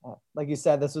 Like you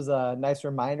said, this was a nice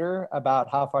reminder about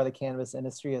how far the cannabis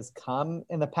industry has come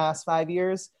in the past 5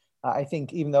 years. I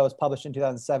think even though it was published in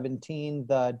 2017,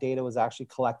 the data was actually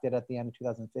collected at the end of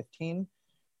 2015.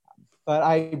 But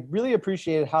I really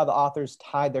appreciated how the authors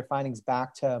tied their findings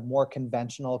back to more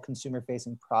conventional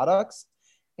consumer-facing products.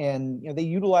 And they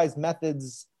utilized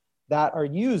methods that are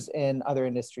used in other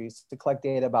industries to collect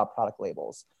data about product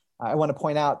labels. I want to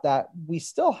point out that we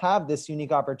still have this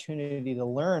unique opportunity to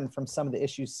learn from some of the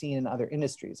issues seen in other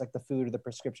industries, like the food or the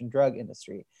prescription drug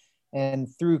industry. And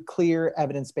through clear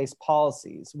evidence-based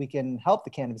policies, we can help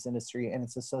the cannabis industry and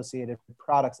its associated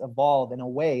products evolve in a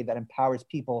way that empowers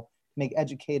people to make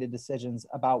educated decisions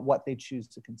about what they choose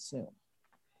to consume.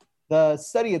 The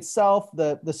study itself,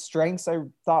 the strengths I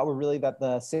thought were really that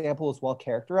the sample was well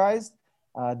characterized.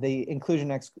 The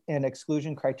inclusion and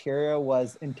exclusion criteria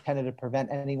was intended to prevent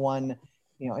anyone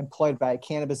employed by a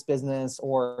cannabis business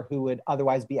or who would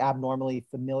otherwise be abnormally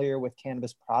familiar with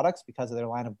cannabis products because of their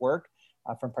line of work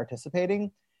from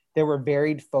participating. There were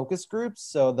varied focus groups.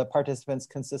 So the participants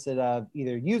consisted of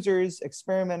either users,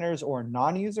 experimenters, or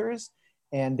non-users.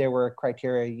 And there were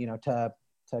criteria, to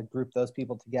group those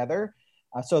people together.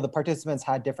 So the participants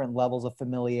had different levels of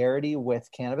familiarity with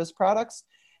cannabis products.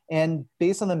 And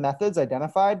based on the methods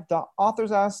identified, the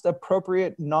authors asked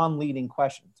appropriate non-leading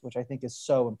questions, which I think is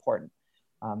so important.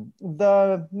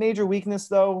 The major weakness,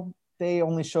 though, they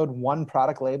only showed one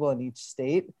product label in each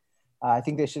state. I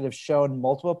think they should have shown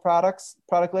multiple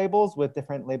product labels with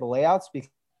different label layouts because,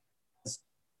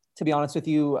 to be honest with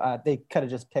you, they could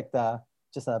have just picked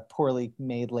just a poorly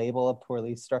made label, a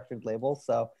poorly structured label.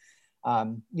 So,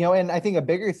 and I think a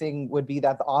bigger thing would be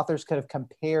that the authors could have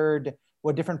compared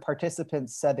what different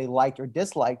participants said they liked or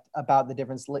disliked about the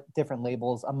different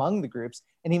labels among the groups,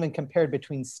 and even compared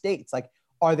between states. Like,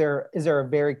 is there a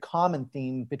very common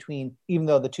theme between, even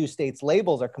though the two states'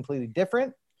 labels are completely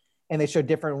different, and they show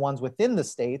different ones within the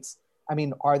states, I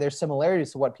mean, are there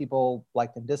similarities to what people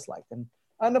liked and disliked? And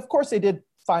of course they did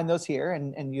find those here.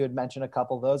 And you had mentioned a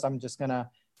couple of those. I'm just going to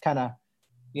kind of,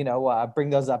 bring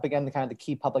those up again, the kind of the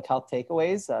key public health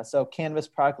takeaways. So cannabis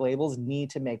product labels need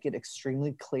to make it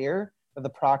extremely clear that the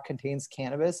product contains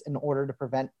cannabis in order to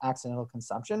prevent accidental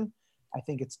consumption. I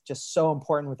think it's just so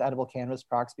important with edible cannabis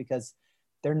products because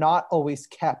they're not always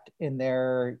kept in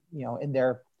their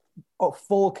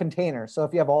full container. So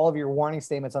if you have all of your warning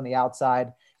statements on the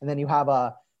outside, and then you have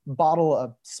a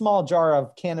small jar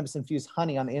of cannabis infused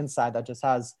honey on the inside that just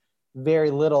has very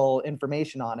little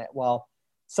information on it, well,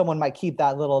 someone might keep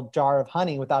that little jar of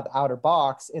honey without the outer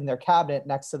box in their cabinet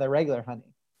next to their regular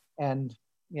honey. And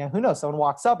who knows, someone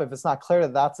walks up, if it's not clear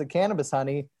that that's a cannabis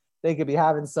honey, they could be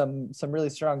having some really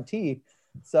strong tea.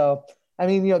 So, I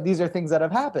mean, these are things that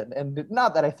have happened. And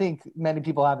not that I think many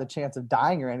people have the chance of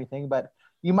dying or anything, but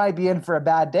you might be in for a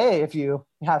bad day if you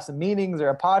have some meetings or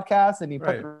a podcast and you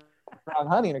put the wrong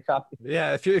honey in a cup.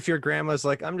 Yeah, if your grandma's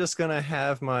like, I'm just gonna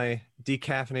have my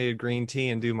decaffeinated green tea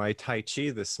and do my Tai Chi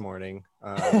this morning,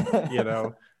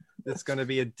 it's going to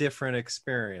be a different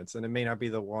experience, and it may not be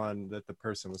the one that the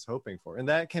person was hoping for, and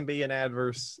that can be an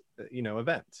adverse,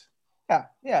 event.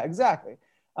 Yeah, exactly.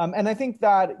 And I think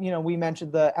that we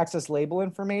mentioned the excess label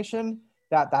information.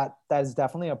 That is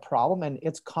definitely a problem, and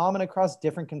it's common across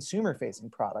different consumer-facing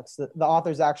products. The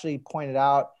authors actually pointed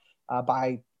out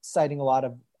by citing a lot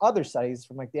of other studies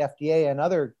from like the FDA and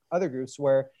other groups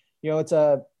where it's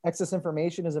excess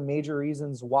information is a major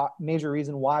reason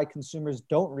why consumers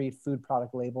don't read food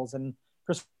product labels and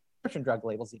prescription drug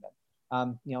labels even.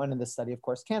 And in this study, of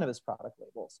course, cannabis product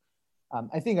labels.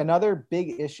 I think another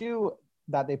big issue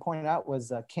that they pointed out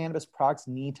was cannabis products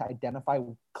need to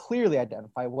clearly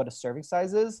identify what a serving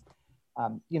size is.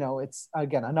 It's,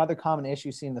 again, another common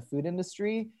issue seen in the food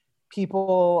industry.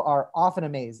 People are often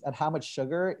amazed at how much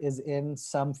sugar is in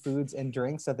some foods and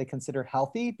drinks that they consider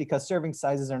healthy because serving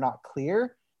sizes are not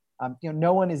clear.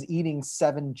 No one is eating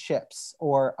 7 chips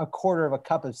or a quarter of a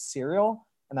cup of cereal,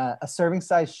 and a serving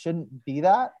size shouldn't be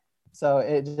that. So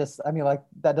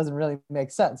that doesn't really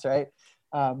make sense, right?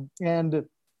 And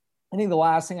I think the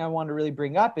last thing I want to really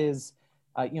bring up is,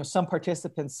 some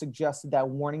participants suggested that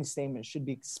warning statements should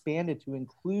be expanded to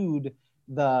include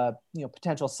the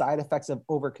potential side effects of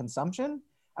overconsumption,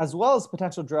 as well as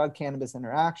potential drug cannabis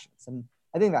interactions. And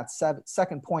I think that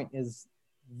second point is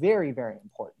very, very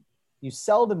important. You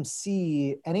seldom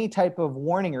see any type of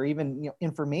warning or even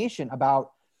information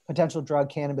about potential drug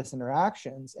cannabis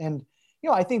interactions. And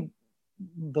I think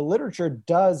the literature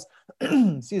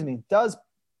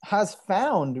has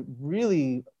found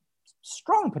really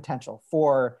strong potential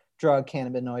for drug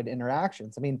cannabinoid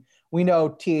interactions. I mean, we know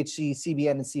THC,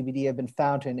 CBN, and CBD have been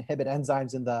found to inhibit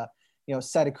enzymes in the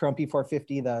cytochrome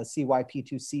P450, the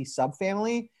CYP2C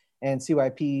subfamily, and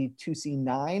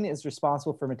CYP2C9 is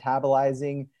responsible for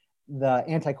metabolizing the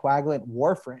anticoagulant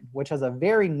warfarin, which has a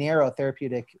very narrow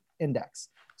therapeutic index.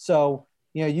 So,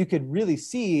 you could really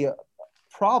see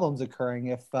problems occurring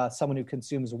if someone who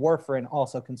consumes warfarin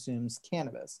also consumes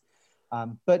cannabis.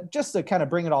 But just to kind of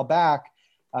bring it all back,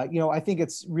 I think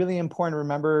it's really important to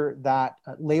remember that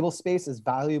label space is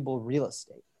valuable real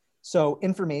estate. So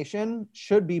information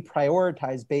should be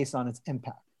prioritized based on its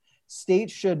impact.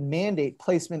 States should mandate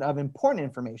placement of important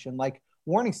information like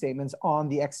warning statements on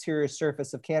the exterior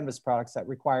surface of cannabis products that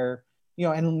require,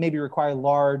 and maybe require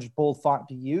large, bold font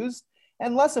to be used,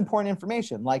 and less important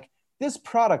information like this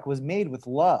product was made with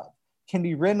love can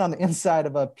be written on the inside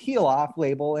of a peel-off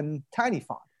label in tiny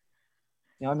font.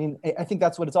 I think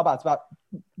that's what it's all about. It's about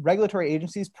regulatory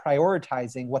agencies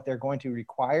prioritizing what they're going to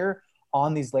require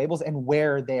on these labels and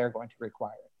where they are going to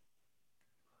require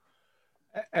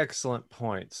it. Excellent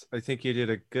points. I think you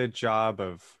did a good job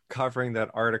of covering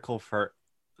that article for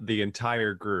the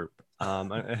entire group.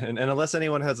 And unless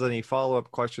anyone has any follow-up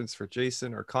questions for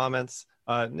Jason or comments,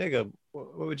 Niga,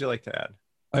 what would you like to add?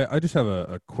 I just have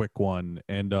a quick one,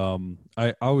 and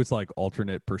I always like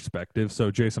alternate perspective.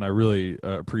 So, Jason, I really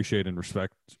appreciate and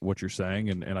respect what you're saying,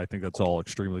 and I think that's all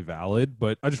extremely valid.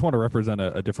 But I just want to represent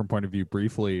a different point of view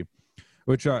briefly,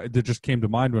 which that just came to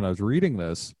mind when I was reading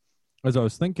this, as I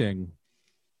was thinking,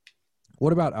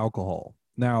 what about alcohol?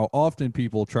 Now, often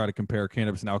people try to compare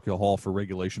cannabis and alcohol for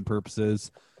regulation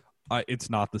purposes. It's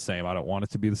not the same. I don't want it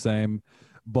to be the same,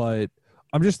 but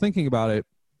I'm just thinking about it.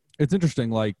 It's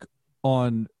interesting, like,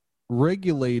 on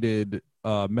regulated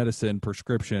medicine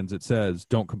prescriptions, it says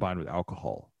don't combine with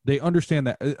alcohol. They understand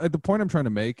that. The point I'm trying to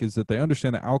make is that they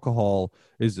understand that alcohol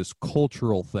is this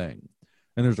cultural thing,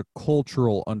 and there's a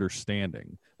cultural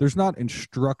understanding. There's not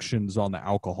instructions on the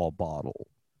alcohol bottle,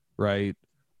 right?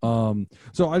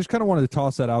 So I just kind of wanted to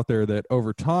toss that out there, that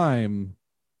over time,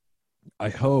 I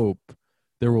hope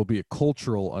there will be a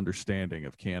cultural understanding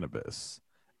of cannabis,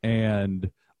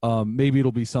 and maybe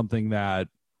it'll be something that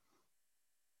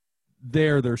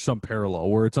there's some parallel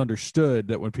where it's understood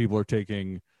that when people are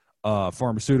taking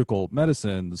pharmaceutical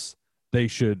medicines, they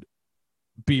should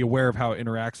be aware of how it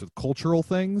interacts with cultural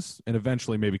things, and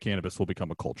eventually maybe cannabis will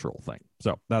become a cultural thing.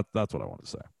 So that's what I want to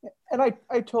say. And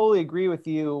I totally agree with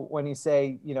you when you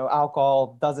say,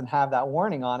 alcohol doesn't have that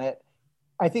warning on it.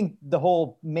 I think the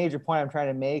whole major point I'm trying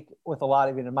to make with a lot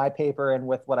of it in my paper and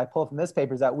with what I pull from this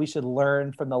paper is that we should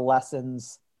learn from the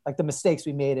lessons, like the mistakes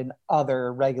we made in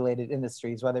other regulated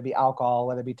industries, whether it be alcohol,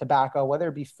 whether it be tobacco, whether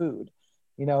it be food.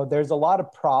 There's a lot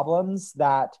of problems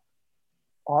that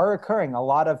are occurring, a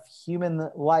lot of human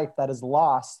life that is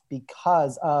lost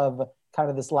because of kind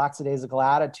of this lackadaisical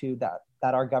attitude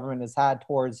that our government has had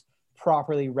towards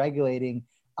properly regulating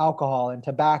alcohol and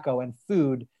tobacco and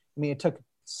food. I mean, it took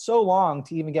so long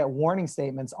to even get warning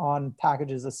statements on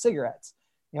packages of cigarettes.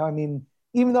 Even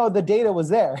though the data was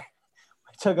there,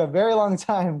 it took a very long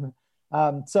time.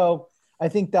 So I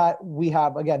think that we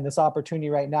have, again, this opportunity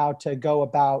right now to go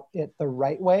about it the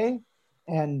right way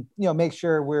and, make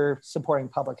sure we're supporting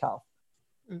public health.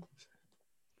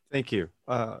 Thank you.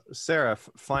 Sarah,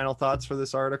 final thoughts for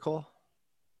this article?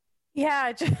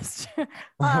 Yeah, just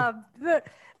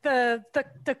the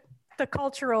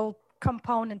cultural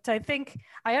component. I think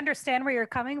I understand where you're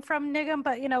coming from, Nigam,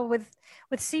 but with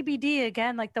CBD,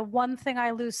 again, like the one thing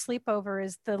I lose sleep over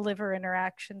is the liver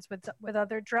interactions with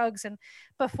other drugs. And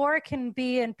before it can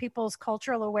be in people's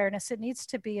cultural awareness, it needs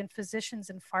to be in physicians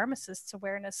and pharmacists'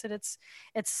 awareness. And it's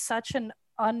such an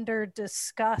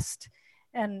under-discussed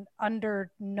and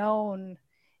under-known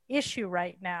issue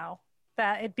right now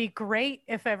that it'd be great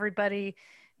if everybody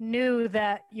knew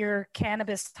that your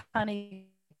cannabis honey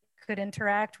could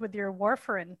interact with your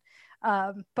warfarin.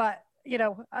 But,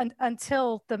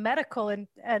 until the medical and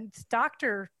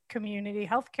doctor community,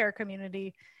 healthcare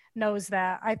community knows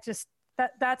that,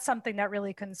 that's something that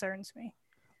really concerns me.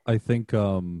 I think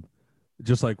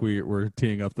just like we're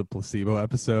teeing up the placebo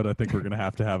episode, I think we're going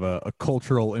to have a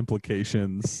cultural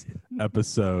implications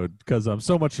episode because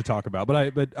so much to talk about.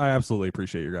 But I absolutely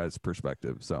appreciate your guys'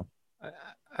 perspective. So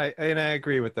I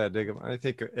agree with that, Nigam. I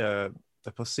think a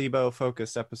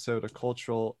placebo-focused episode, a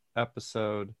cultural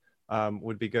episode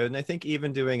would be good. And I think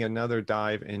even doing another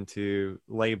dive into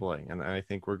labeling. And I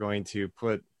think we're going to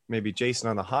put maybe Jason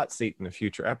on the hot seat in a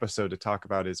future episode to talk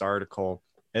about his article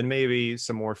and maybe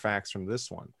some more facts from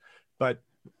this one. But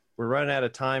we're running out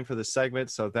of time for this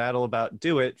segment, so that'll about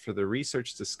do it for the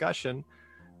research discussion.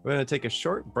 We're going to take a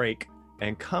short break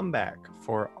and come back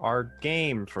for our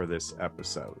game for this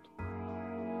episode.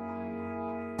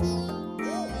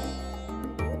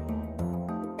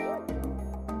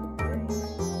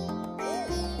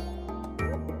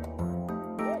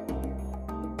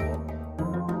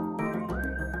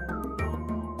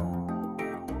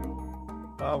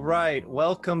 All right,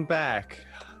 welcome back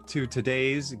to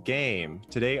today's game.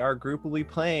 Today, our group will be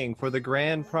playing for the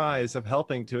grand prize of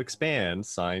helping to expand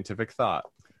scientific thought.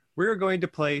 We're going to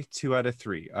play 2 out of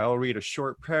 3. I'll read a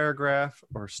short paragraph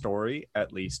or story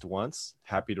at least once.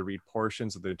 Happy to read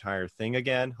portions of the entire thing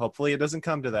again. Hopefully it doesn't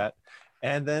come to that.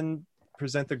 And then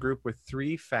present the group with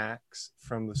 3 facts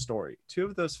from the story. 2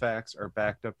 of those facts are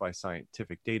backed up by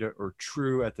scientific data or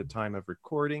true at the time of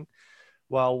recording,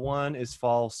 while 1 is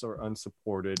false or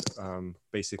unsupported,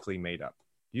 basically made up,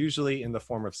 usually in the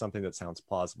form of something that sounds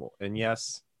plausible. And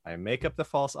yes, I make up the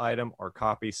false item or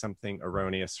copy something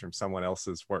erroneous from someone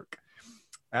else's work.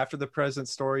 After the present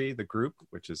story, the group,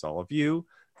 which is all of you,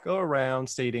 go around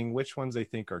stating which ones they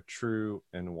think are true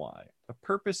and why. The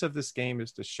purpose of this game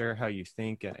is to share how you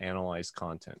think and analyze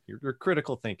content, your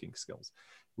critical thinking skills.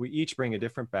 We each bring a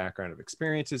different background of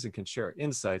experiences and can share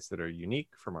insights that are unique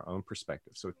from our own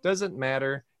perspective. So it doesn't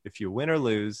matter if you win or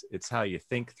lose, it's how you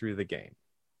think through the game.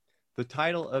 The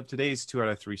title of today's 2 out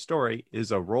of 3 story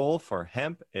is A Role for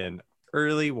Hemp in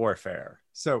Early Warfare.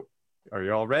 So are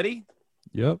you all ready?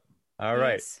 Yep. All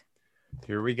right. Yes.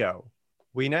 Here we go.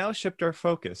 We now shift our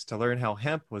focus to learn how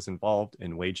hemp was involved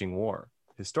in waging war.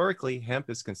 Historically, hemp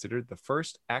is considered the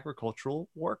first agricultural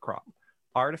war crop.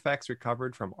 Artifacts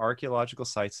recovered from archaeological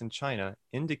sites in China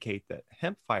indicate that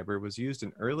hemp fiber was used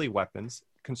in early weapons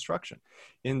construction.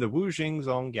 In the Wujing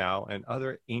Zongyao and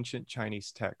other ancient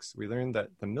Chinese texts, we learned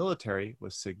that the military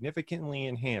was significantly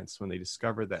enhanced when they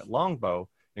discovered that longbow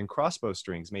and crossbow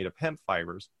strings made of hemp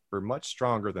fibers were much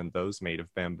stronger than those made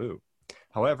of bamboo.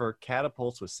 However,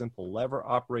 catapults with simple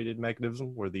lever-operated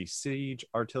mechanism were the siege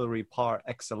artillery par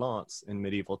excellence in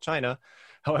medieval China.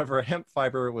 However, hemp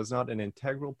fiber was not an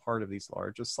integral part of these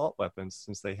large assault weapons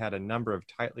since they had a number of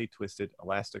tightly twisted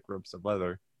elastic ropes of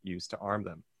leather used to arm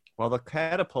them. While the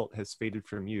catapult has faded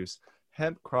from use,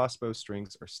 hemp crossbow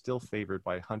strings are still favored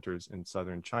by hunters in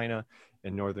southern China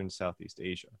and northern Southeast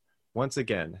Asia. Once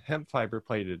again, hemp fiber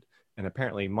played an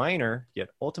apparently minor, yet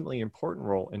ultimately important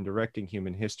role in directing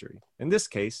human history. In this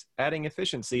case, adding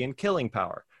efficiency and killing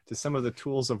power to some of the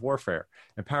tools of warfare,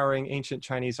 empowering ancient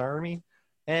Chinese army,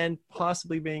 and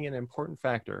possibly being an important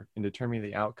factor in determining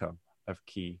the outcome of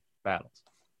key battles.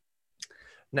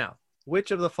 Now,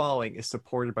 which of the following is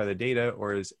supported by the data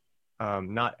or is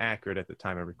not accurate at the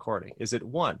time of recording? Is it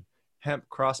 1, hemp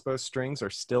crossbow strings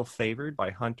are still favored by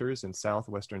hunters in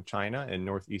southwestern China and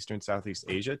northeastern Southeast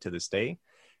Asia to this day?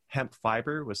 Hemp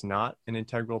fiber was not an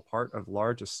integral part of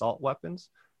large assault weapons?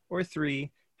 Or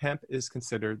 3, hemp is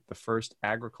considered the first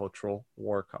agricultural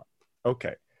war crop?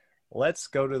 Okay, let's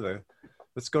go to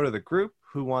the group.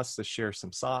 Who wants to share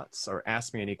some thoughts or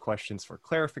ask me any questions for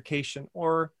clarification,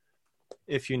 or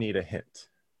if you need a hint?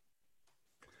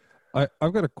 I've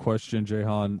got a question,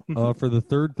 Jehan. For the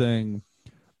third thing,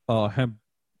 hemp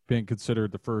being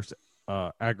considered the first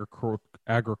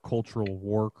agricultural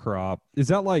war crop, is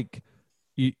that like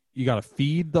you got to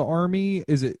feed the army?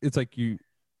 Is it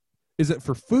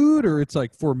for food, or it's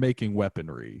like for making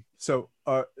weaponry? So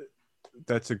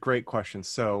that's a great question.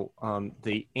 So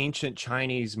the ancient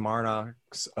Chinese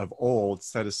monarchs of old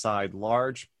set aside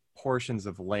large portions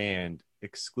of land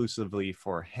exclusively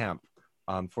for hemp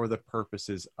for the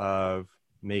purposes of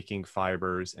making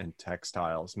fibers and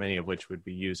textiles, many of which would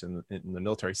be used in the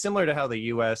military, similar to how the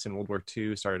U.S. in World War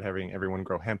II started having everyone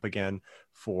grow hemp again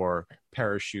for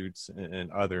parachutes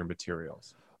and other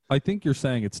materials. I think you're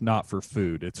saying it's not for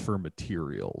food, it's for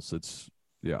materials.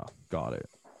 Yeah, got it.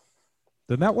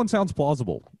 Then that one sounds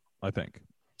plausible, I think.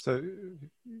 So,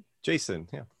 Jason,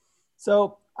 yeah.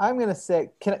 So I'm going to say,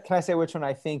 can I say which one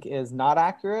I think is not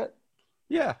accurate?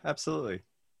 Yeah, absolutely.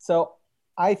 So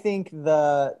I think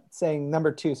saying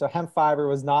number 2, so hemp fiber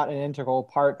was not an integral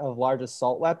part of large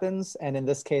assault weapons, and in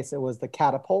this case, it was the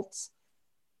catapults.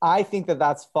 I think that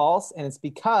that's false, and it's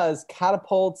because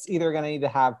catapults either going to need to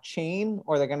have chain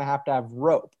or they're going to have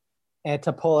rope and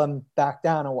to pull them back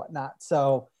down and whatnot.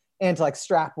 So, and to like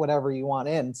strap whatever you want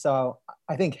in. So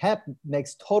I think hemp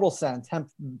makes total sense. Hemp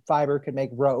fiber could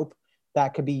make rope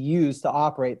that could be used to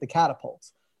operate the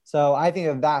catapults. So I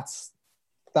think that's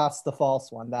the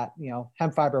false one, that,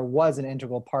 hemp fiber was an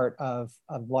integral part of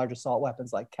large assault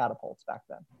weapons like catapults back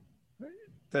then.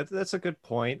 That's a good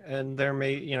point. And there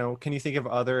may, can you think of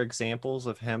other examples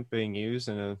of hemp being used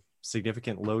in a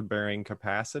significant load-bearing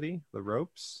capacity, the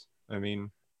ropes?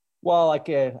 Well,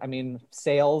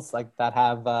 sails like that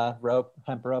have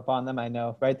hemp rope on them. I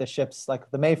know, right? The ships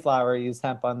like the Mayflower use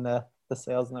hemp on the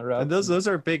sails and the ropes. And those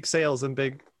are big sails and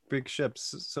big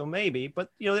ships. So maybe, but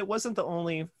it wasn't the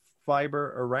only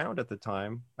fiber around at the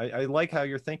time. I like how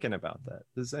you're thinking about that.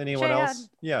 Does anyone else?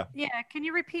 Yeah. Can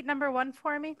you repeat number 1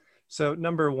 for me? So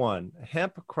number 1,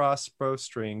 hemp crossbow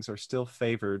strings are still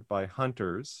favored by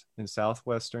hunters in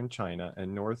southwestern China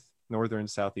and northern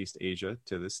Southeast Asia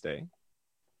to this day.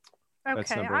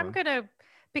 Okay, I'm gonna,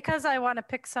 because I want to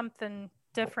pick something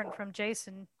different from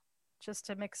Jason, just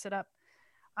to mix it up.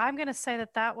 I'm gonna say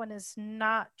that one is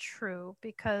not true,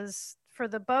 because for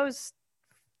the bows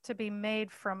to be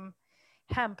made from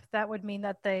hemp, that would mean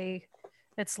that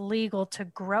it's legal to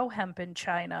grow hemp in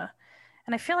China.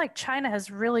 And I feel like China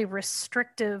has really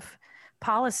restrictive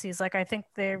policies. Like I think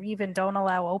they even don't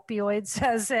allow opioids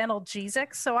as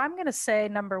analgesics. So I'm going to say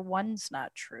number 1's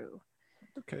not true.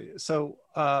 Okay. So,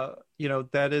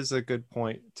 that is a good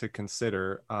point to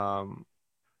consider.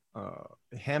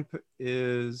 Hemp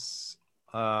is,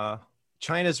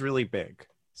 China's really big.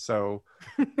 So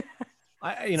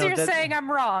so you're saying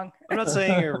I'm wrong. I'm not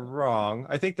saying you're wrong.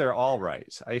 I think they're all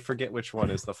right. I forget which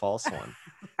one is the false one.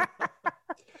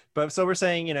 But so we're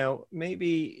saying,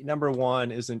 maybe number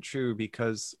 1 isn't true,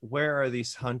 because where are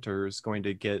these hunters going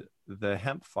to get the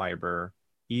hemp fiber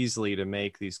easily to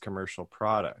make these commercial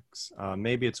products?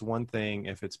 Maybe it's one thing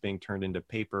if it's being turned into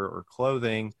paper or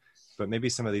clothing, but maybe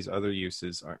some of these other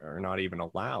uses are not even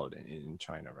allowed in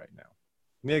China right now.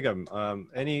 Migam,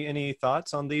 any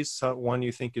thoughts on these? One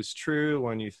you think is true,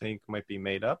 one you think might be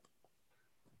made up?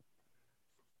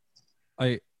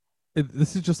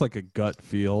 This is just like a gut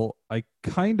feel. I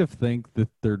kind of think that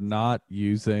they're not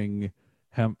using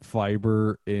hemp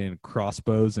fiber in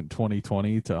crossbows in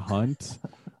 2020 to hunt.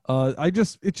 It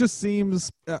just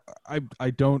seems, I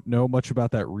don't know much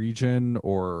about that region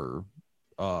or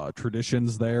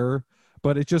traditions there,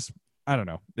 but I don't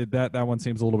know. That one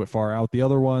seems a little bit far out. The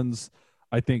other ones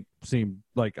I think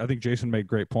Jason made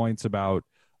great points about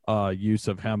use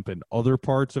of hemp in other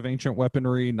parts of ancient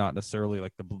weaponry, not necessarily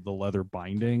like the leather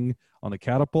binding on the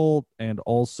catapult, and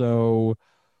also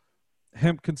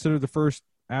hemp considered the first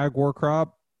ag war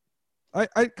crop. I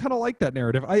kind of like that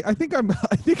narrative. I think I'm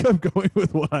going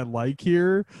with what I like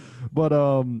here, but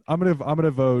I'm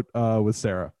gonna vote with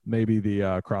Sarah. Maybe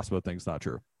the crossbow thing's not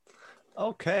true.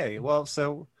 Okay, well,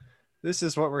 so this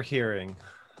is what we're hearing,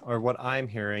 or what I'm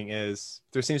hearing is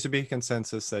there seems to be a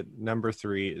consensus that number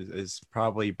 3 is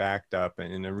probably backed up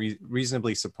and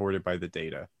reasonably supported by the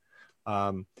data.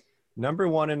 Number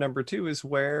 1 and number 2 is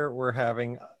where we're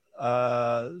having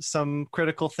some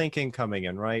critical thinking coming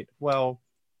in, right? Well,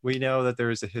 we know that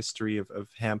there is a history of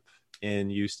hemp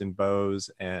used in bows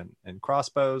and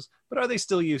crossbows, but are they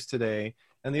still used today?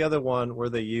 And the other one, were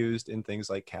they used in things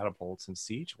like catapults and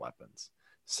siege weapons?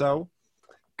 So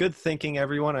good thinking,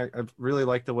 everyone. I really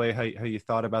like the way how you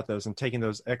thought about those and taking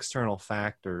those external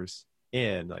factors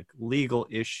in, like legal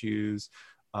issues,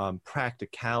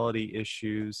 practicality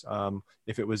issues.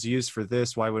 If it was used for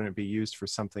this, why wouldn't it be used for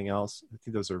something else? I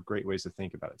think those are great ways to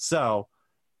think about it. So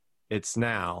it's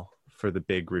now for the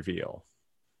big reveal.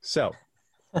 So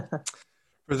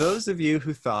for those of you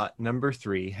who thought number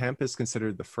 3, hemp is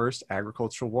considered the first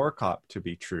agricultural war crop to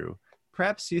be true,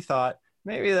 perhaps you thought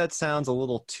maybe that sounds a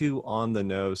little too on the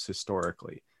nose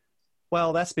historically.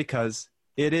 Well, that's because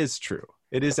it is true.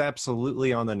 It is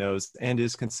absolutely on the nose and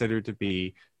is considered to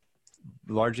be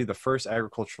largely the first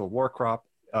agricultural war crop,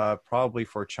 probably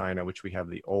for China, which we have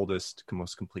the oldest,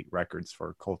 most complete records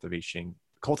for cultivation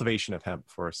of hemp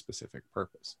for a specific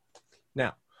purpose.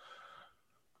 Now,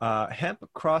 hemp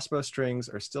crossbow strings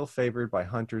are still favored by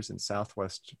hunters in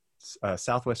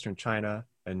southwestern China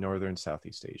and northern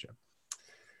Southeast Asia.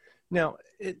 Now,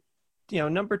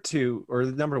 number 2 or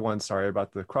number 1, sorry,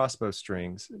 about the crossbow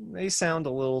strings, they sound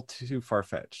a little too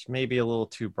far-fetched, maybe a little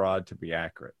too broad to be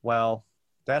accurate. Well,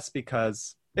 that's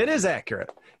because it is accurate.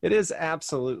 It is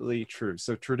absolutely true.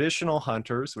 So traditional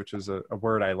hunters, which is a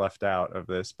word I left out of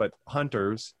this, but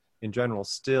hunters in general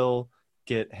still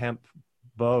get hemp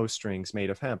bow strings made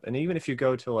of hemp. And even if you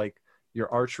go to like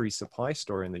your archery supply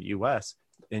store in the US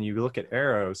and you look at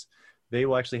arrows, they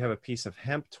will actually have a piece of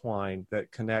hemp twine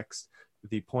that connects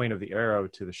the point of the arrow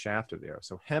to the shaft of the arrow.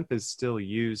 So hemp is still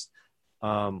used,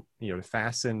 to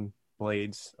fasten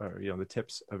blades or, the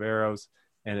tips of arrows.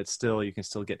 And you can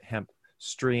still get hemp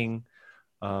string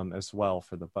as well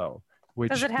for the bow.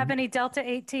 Does it have any Delta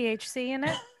 8 THC in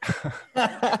it?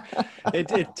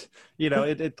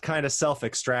 It kind of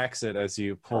self-extracts it as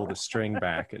you pull the string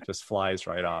back. It just flies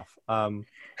right off.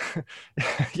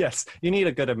 Yes, you need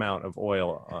a good amount of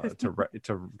oil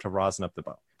to rosin up the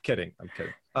bow. I'm kidding.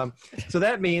 So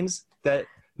that means that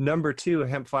number 2,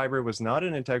 hemp fiber was not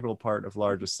an integral part of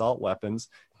large assault weapons,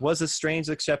 was a strange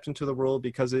exception to the rule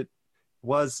because it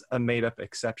was a made-up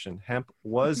exception. Hemp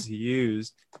was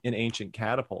used in ancient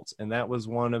catapults, and that was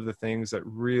one of the things that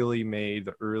really made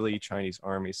the early Chinese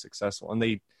army successful. And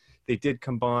they did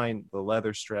combine the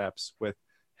leather straps with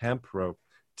hemp rope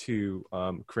to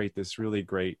create this really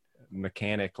great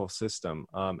mechanical system.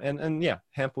 And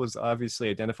hemp was obviously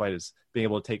identified as being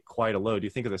able to take quite a load.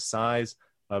 You think of the size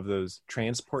of those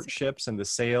transport ships and the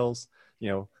sails,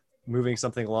 moving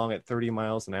something along at 30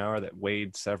 miles an hour that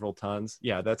weighed several tons.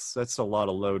 Yeah, that's a lot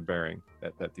of load bearing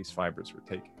that these fibers were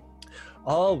taking.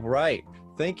 All right.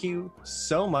 Thank you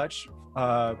so much.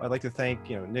 I'd like to thank,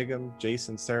 Nigam,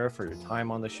 Jason, Sarah for your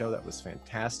time on the show. That was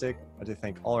fantastic. I'd like to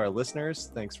thank all our listeners.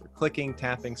 Thanks for clicking,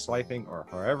 tapping, swiping, or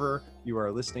however you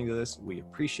are listening to this. We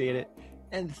appreciate it.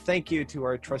 And thank you to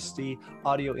our trusty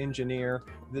audio engineer.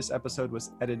 This episode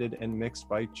was edited and mixed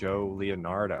by Joe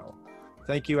Leonardo.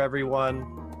 Thank you,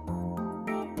 everyone.